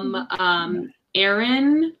from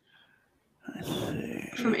Aaron.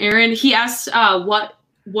 From Aaron, he asked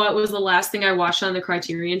what was the last thing I watched on the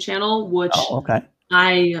Criterion Channel, which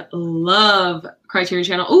I love Criterion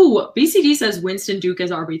Channel. Ooh, BCD says Winston Duke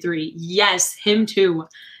as RB3. Yes, him too.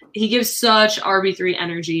 He gives such RB3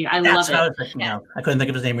 energy. I love it. I couldn't think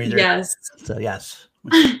of his name either. Yes. So yes.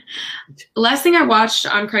 Last thing I watched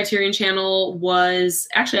on Criterion Channel was,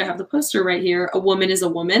 actually I have the poster right here, A Woman is a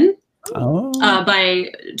Woman. Oh.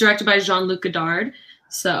 Directed by Jean-Luc Godard.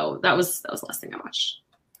 So that was the last thing I watched.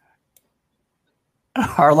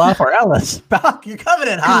 Harloff or Ellis? You're coming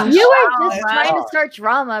in hot. You were just trying to start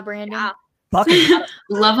drama, Brandon. Yeah.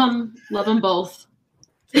 Love them both.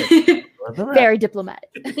 Very diplomatic.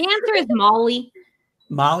 The answer is Molly.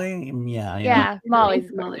 Molly? Yeah. Yeah,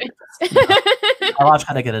 Molly's Molly. Harloff's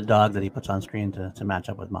got to get a dog that he puts on screen to match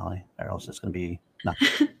up with Molly, or else it's going to be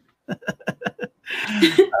nothing.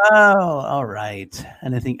 Oh, all right.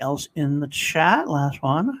 Anything else in the chat? Last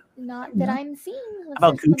one. Not that I'm seeing. How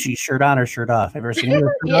about Gucci, shirt on or shirt off? Have you ever seen it?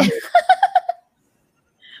 Yeah.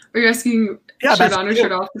 Are you asking shirt on or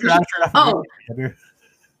shirt off? Shirt on, shirt off.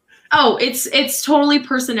 Oh, it's totally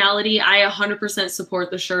personality. I 100% support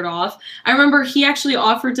the shirt off. I remember he actually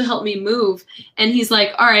offered to help me move, and he's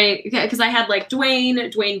like, all right, because I had like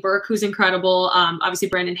Dwayne Burke, who's incredible. Obviously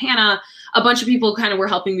Brandon Hanna, a bunch of people kind of were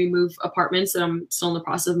helping me move apartments, and I'm still in the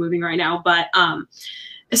process of moving right now. But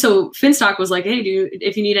so Finstock was like, hey, dude,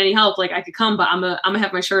 if you need any help, like I could come, but I'm gonna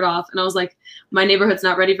have my shirt off. And I was like, my neighborhood's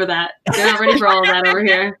not ready for that. They're not ready for all of that over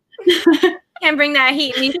here. Can't bring that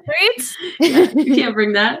heat in these streets. You can't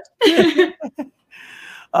bring that.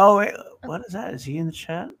 Oh, wait. What is that? Is he in the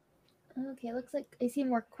chat? Okay, looks like I see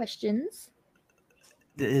more questions.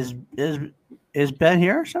 Is Ben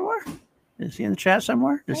here somewhere? Is he in the chat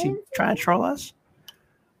somewhere? Does he try to troll us?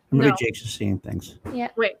 Maybe No. Jake's just seeing things. Yeah.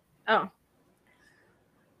 Wait. Oh.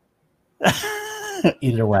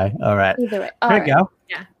 Either way. All right. Either way. There you go.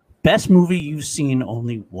 Yeah. Best movie you've seen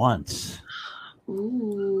only once.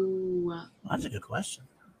 Ooh. That's a good question.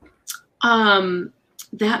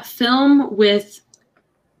 That film with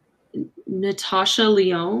Natasha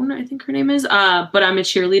Lyonne, I think her name is, But I'm a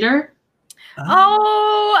Cheerleader.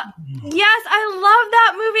 Oh, yes, I love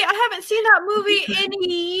that movie. I haven't seen that movie in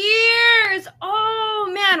years.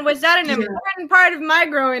 Oh man, was that an important part of my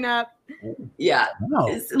growing up? Yeah.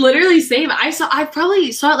 Oh. It's literally same. I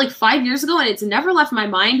probably saw it like 5 years ago, and it's never left my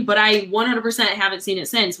mind, but I 100% haven't seen it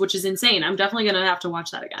since, which is insane. I'm definitely going to have to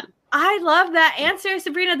watch that again. I love that answer,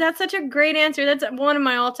 Sabrina. That's such a great answer. That's one of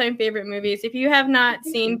my all-time favorite movies. If you have not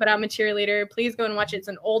seen But I'm a Cheerleader, please go and watch it. It's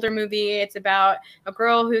an older movie. It's about a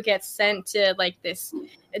girl who gets sent to like this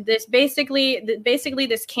basically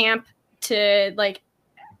this camp to like,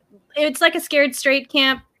 it's like a scared straight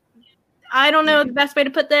camp. I don't know the best way to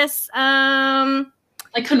put this. Like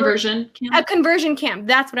conversion camp? A conversion camp.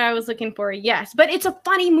 That's what I was looking for. Yes, but it's a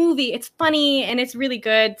funny movie. It's funny and it's really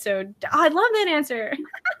good. So I love that answer.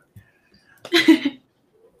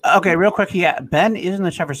 Okay, real quick. Yeah, Ben is in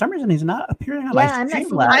the chat. For some reason, he's not appearing on my I'm not stream.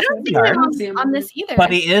 seeing I don't think I'm on this either.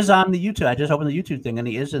 But he is on the YouTube. I just opened the YouTube thing, and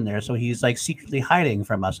he is in there. So he's like secretly hiding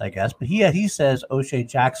from us, I guess. But he says O'Shea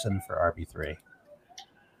Jackson for RB3.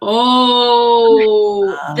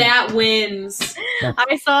 Oh, that wins.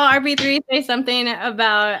 I saw RB3 say something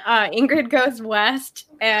about Ingrid Goes West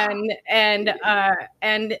and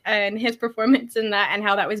his performance in that, and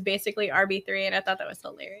how that was basically RB3, and I thought that was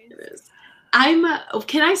hilarious.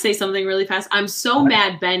 Can I say something really fast? I'm so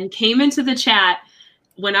mad Ben came into the chat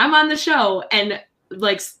when I'm on the show and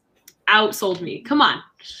like outsold me. Come on.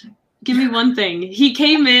 Give me one thing. He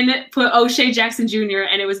came in, put O'Shea Jackson Jr.,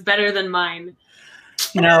 and it was better than mine.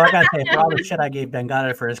 You know, I gotta say, for all the shit I gave Ben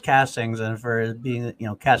Goddard for his castings and for being,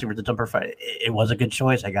 casting for the Jumper fight, it was a good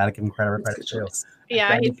choice. I gotta give him credit where credit's due.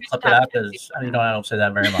 Yeah, he's flip it out because I don't say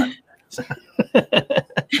that very much.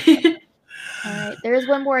 All right, there is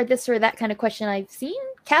one more this or that kind of question I've seen.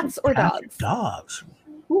 Cats or dogs? Dogs.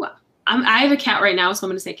 Ooh, I have a cat right now, so I'm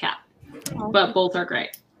going to say cat. But both are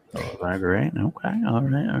great. Both are great. Okay. All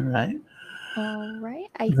right. All right.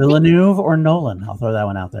 Villeneuve or Nolan? I'll throw that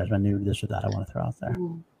one out there. There's my new this or that I want to throw out there.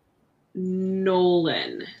 Ooh.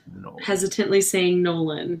 Nolan. Hesitantly saying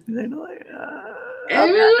Nolan.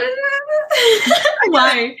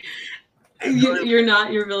 Why?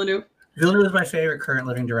 You're Villeneuve? Villeneuve is my favorite current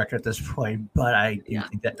living director at this point, but I do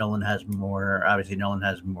think that Nolan has more. Obviously, Nolan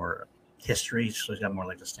has more history, so he's got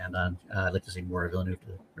more to stand on. I'd like to see more of Villeneuve to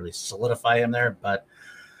really solidify him there. But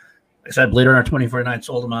like I said, Blade Runner 2049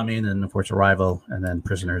 sold him on me, and then of course Arrival, and then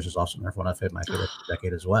Prisoners is also one of my favorite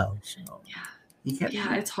decade as well. So you can't.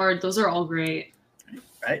 Yeah, it's hard. Those are all great.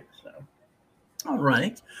 Right. So, all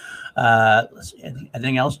right. Let's see.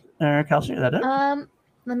 Anything else, Kelsey? Is that it?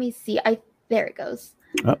 Let me see. There it goes.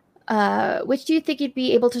 Oh. Which do you think you'd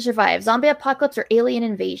be able to survive? Zombie apocalypse or alien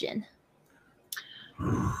invasion?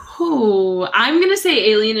 Ooh, I'm going to say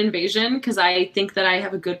alien invasion because I think that I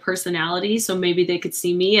have a good personality. So maybe they could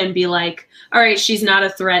see me and be like, all right, she's not a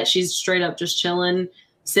threat. She's straight up just chilling.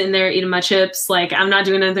 sitting there eating my chips. Like, I'm not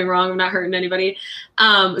doing anything wrong. I'm not hurting anybody.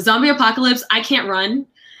 Zombie apocalypse, I can't run.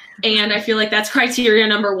 And I feel like that's criteria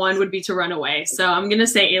number 1 would be to run away. So I'm going to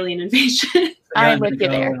say alien invasion. I'm with you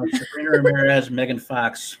there. Sabrina Ramirez, Megan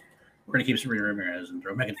Fox. We're going to keep Sabrina Ramirez and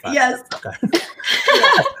throw Megan Fox. Yes. Okay.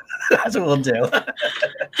 That's what we'll do.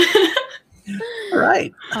 All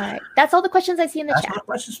right. All right. That's all the questions I see in the That's chat. all the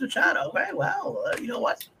questions in the chat. Okay. Well, you know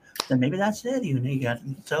what? Then maybe that's it. You got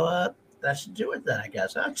so that should do it then, I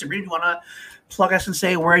guess. Sabrina, do you want to plug us and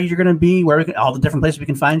say where you're going to be, where we can, all the different places we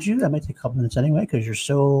can find you? That might take a couple minutes anyway, because you're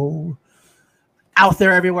so out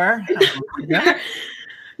there everywhere.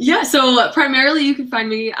 Yeah, so primarily you can find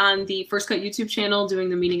me on the First Cut YouTube channel doing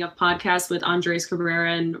the Meaning of Podcast with Andres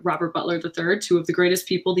Cabrera and Robert Butler III, 2 of the greatest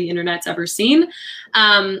people the internet's ever seen.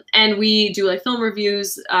 And we do like film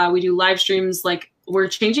reviews. We do live streams. Like, we're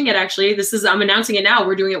changing it actually. I'm announcing it now.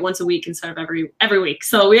 We're doing it once a week instead of every week.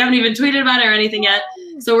 So we haven't even tweeted about it or anything yet.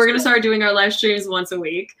 So we're going to start doing our live streams once a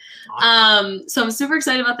week. So I'm super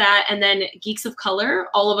excited about that. And then Geeks of Color,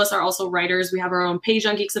 all of us are also writers. We have our own page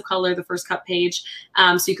on Geeks of Color, the First Cut page.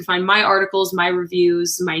 So you can find my articles, my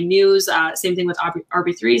reviews, my news. Same thing with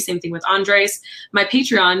RB3, same thing with Andres. My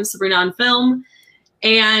Patreon, Sabrina on Film.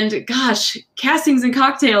 And gosh, Castings and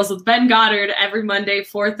Cocktails with Ben Goddard every Monday,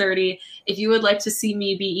 4:30. If you would like to see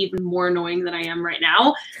me be even more annoying than I am right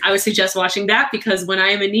now, I would suggest watching that, because when I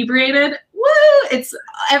am inebriated, woo,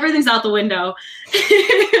 everything's out the window.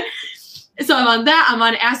 So I'm on that. I'm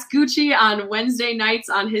on Ask Gucci on Wednesday nights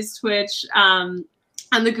on his Twitch.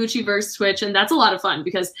 On the Gucciverse Twitch, and that's a lot of fun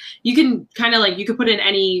because you can kind of like, you could put in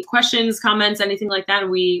any questions, comments, anything like that,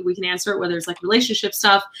 and we can answer it, whether it's like relationship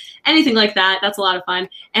stuff, anything like that. That's a lot of fun.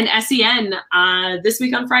 And SEN this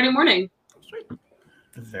week on Friday morning. Sweet.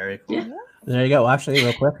 Very cool. Yeah. There you go. Actually,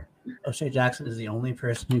 real quick, O'Shea Jackson is the only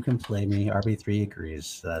person who can play me. RB3 agrees,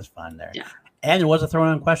 so that's fun there. Yeah. And there was a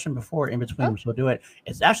thrown-on question before in between, so we'll do it.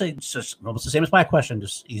 It's actually just almost the same as my question,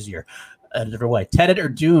 just easier. A different way. Tenet or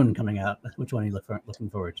Dune coming out? Which one are you looking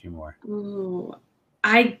forward to more? Ooh,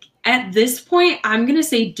 at this point, I'm gonna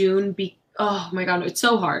say Dune. Oh my god, it's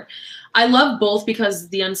so hard. I love both because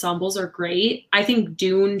the ensembles are great. I think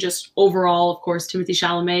Dune, just overall, of course, Timothée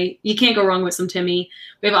Chalamet. You can't go wrong with some Timmy.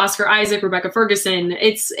 We have Oscar Isaac, Rebecca Ferguson.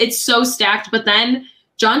 It's so stacked. But then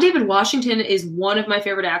John David Washington is one of my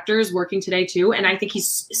favorite actors working today too, and I think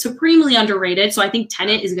he's supremely underrated. So I think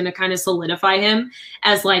Tenet is going to kind of solidify him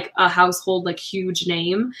as like a household, like huge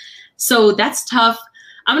name. So that's tough.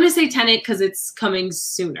 I'm going to say Tenet because it's coming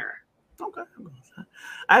sooner. Okay.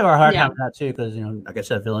 I have a hard time with that too because, you know, like I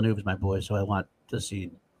said, Villeneuve is my boy, so I want to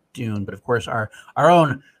see Dune. But of course, our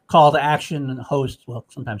own call to action host, well,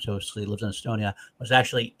 sometimes host, he lives in Estonia, was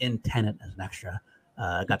actually in Tenet as an extra.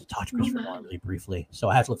 I got to talk to Christopher Nolan really briefly, so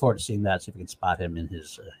I have to look forward to seeing that. See if we can spot him in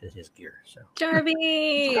his gear. So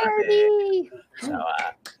Darby. So,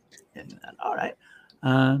 all right.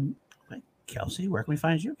 Kelsey, where can we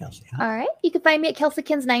find you, Kelsey? All right. You can find me at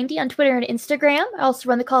KelseyKins90 on Twitter and Instagram. I also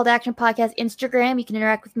run the Call to Action Podcast Instagram. You can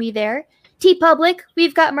interact with me there. TeePublic,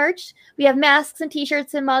 we've got merch. We have masks and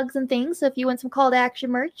t-shirts and mugs and things. So if you want some Call to Action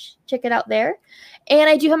merch, check it out there. And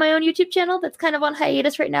I do have my own YouTube channel that's kind of on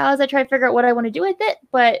hiatus right now as I try to figure out what I want to do with it.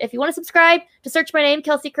 But if you want to subscribe, just search my name,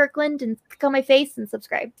 Kelsey Kirkland, and click on my face and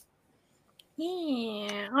subscribe.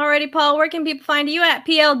 Yeah. Alrighty, Paul, where can people find you at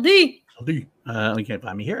PLD? You can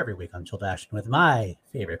find me here every week on Chilled Action with my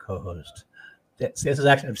favorite co-host. This is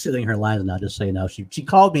actually, I'm stealing her lines now, just so you know. She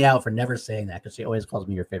called me out for never saying that because she always calls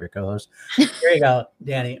me your favorite co-host. There you go,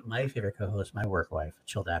 Danny, my favorite co-host, my work wife,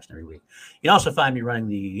 Chilled Action every week. You can also find me running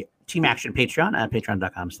the Team Action Patreon at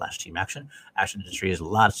patreon.com/Team Action. Action Industry is a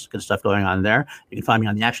lot of good stuff going on there. You can find me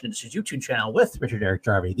on the Action Industry's YouTube channel with Richard Eric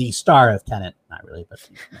Jarvie, the star of Tenet. Not really, but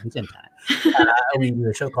he's in Tenet. We do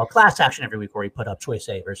a show called Class Action every week where we put up Choice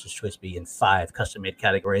A versus Choice B in 5 custom-made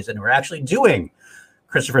categories, and we're actually doing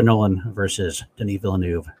Christopher Nolan versus Denis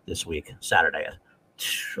Villeneuve this week, Saturday at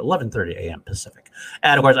 11:30 a.m. Pacific.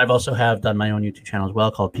 And of course, I've also done my own YouTube channel as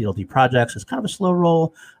well called PLD Projects. It's kind of a slow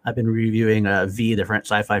roll. I've been reviewing V, the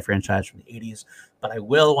sci-fi franchise from the 80s, but I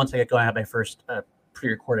will, once I get going, have my first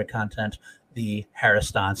pre-recorded content, the Harris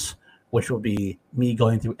Stunts, which will be me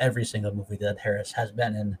going through every single movie that Harris has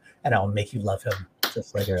been in, and I'll make you love him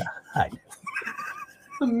just like I do.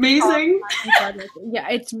 Amazing. Yeah,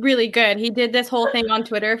 it's really good. He did this whole thing on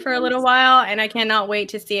Twitter for a little while, and I cannot wait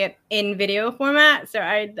to see it in video format. So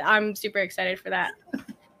I'm super excited for that.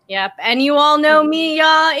 Yep. And you all know me,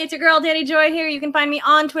 y'all. It's your girl, Danny Joy here. You can find me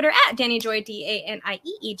on Twitter at Danny Joy,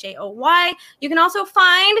 DANIEEJOY. You can also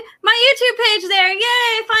find my YouTube page there.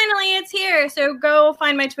 Yay! Finally, it's here. So go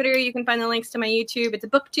find my Twitter. You can find the links to my YouTube. It's a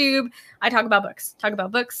booktube. I talk about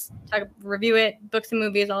books, review it, books and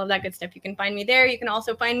movies, all of that good stuff. You can find me there. You can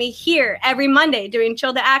also find me here every Monday doing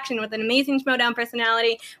Chill to Action with an amazing Schmodown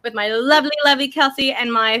personality with my lovely Kelsey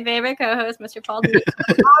and my favorite co-host, Mr. Paul Denise.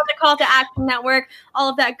 All the Call to Action Network, all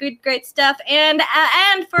of that good, great stuff. And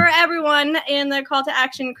for everyone in the Call to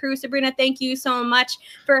Action crew, Sabrina, thank you so much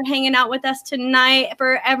for hanging out with us tonight.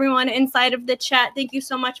 For everyone inside of the chat, thank you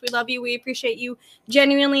so much. We love you. We appreciate you.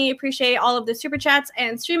 Genuinely appreciate all of the super chats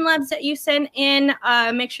and Streamlabs that you send in.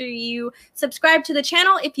 Make sure you subscribe to the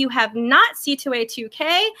channel if you have not,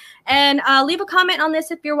 C2A2K, and leave a comment on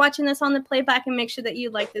this if you're watching this on the playback, and make sure that you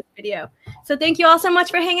like this video. So thank you all so much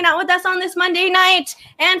for hanging out with us on this Monday night.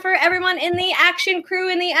 And for everyone in the Action crew,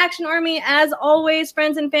 in the Action Army, as always,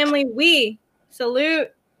 friends and family, we salute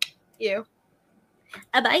you.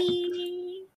 Bye.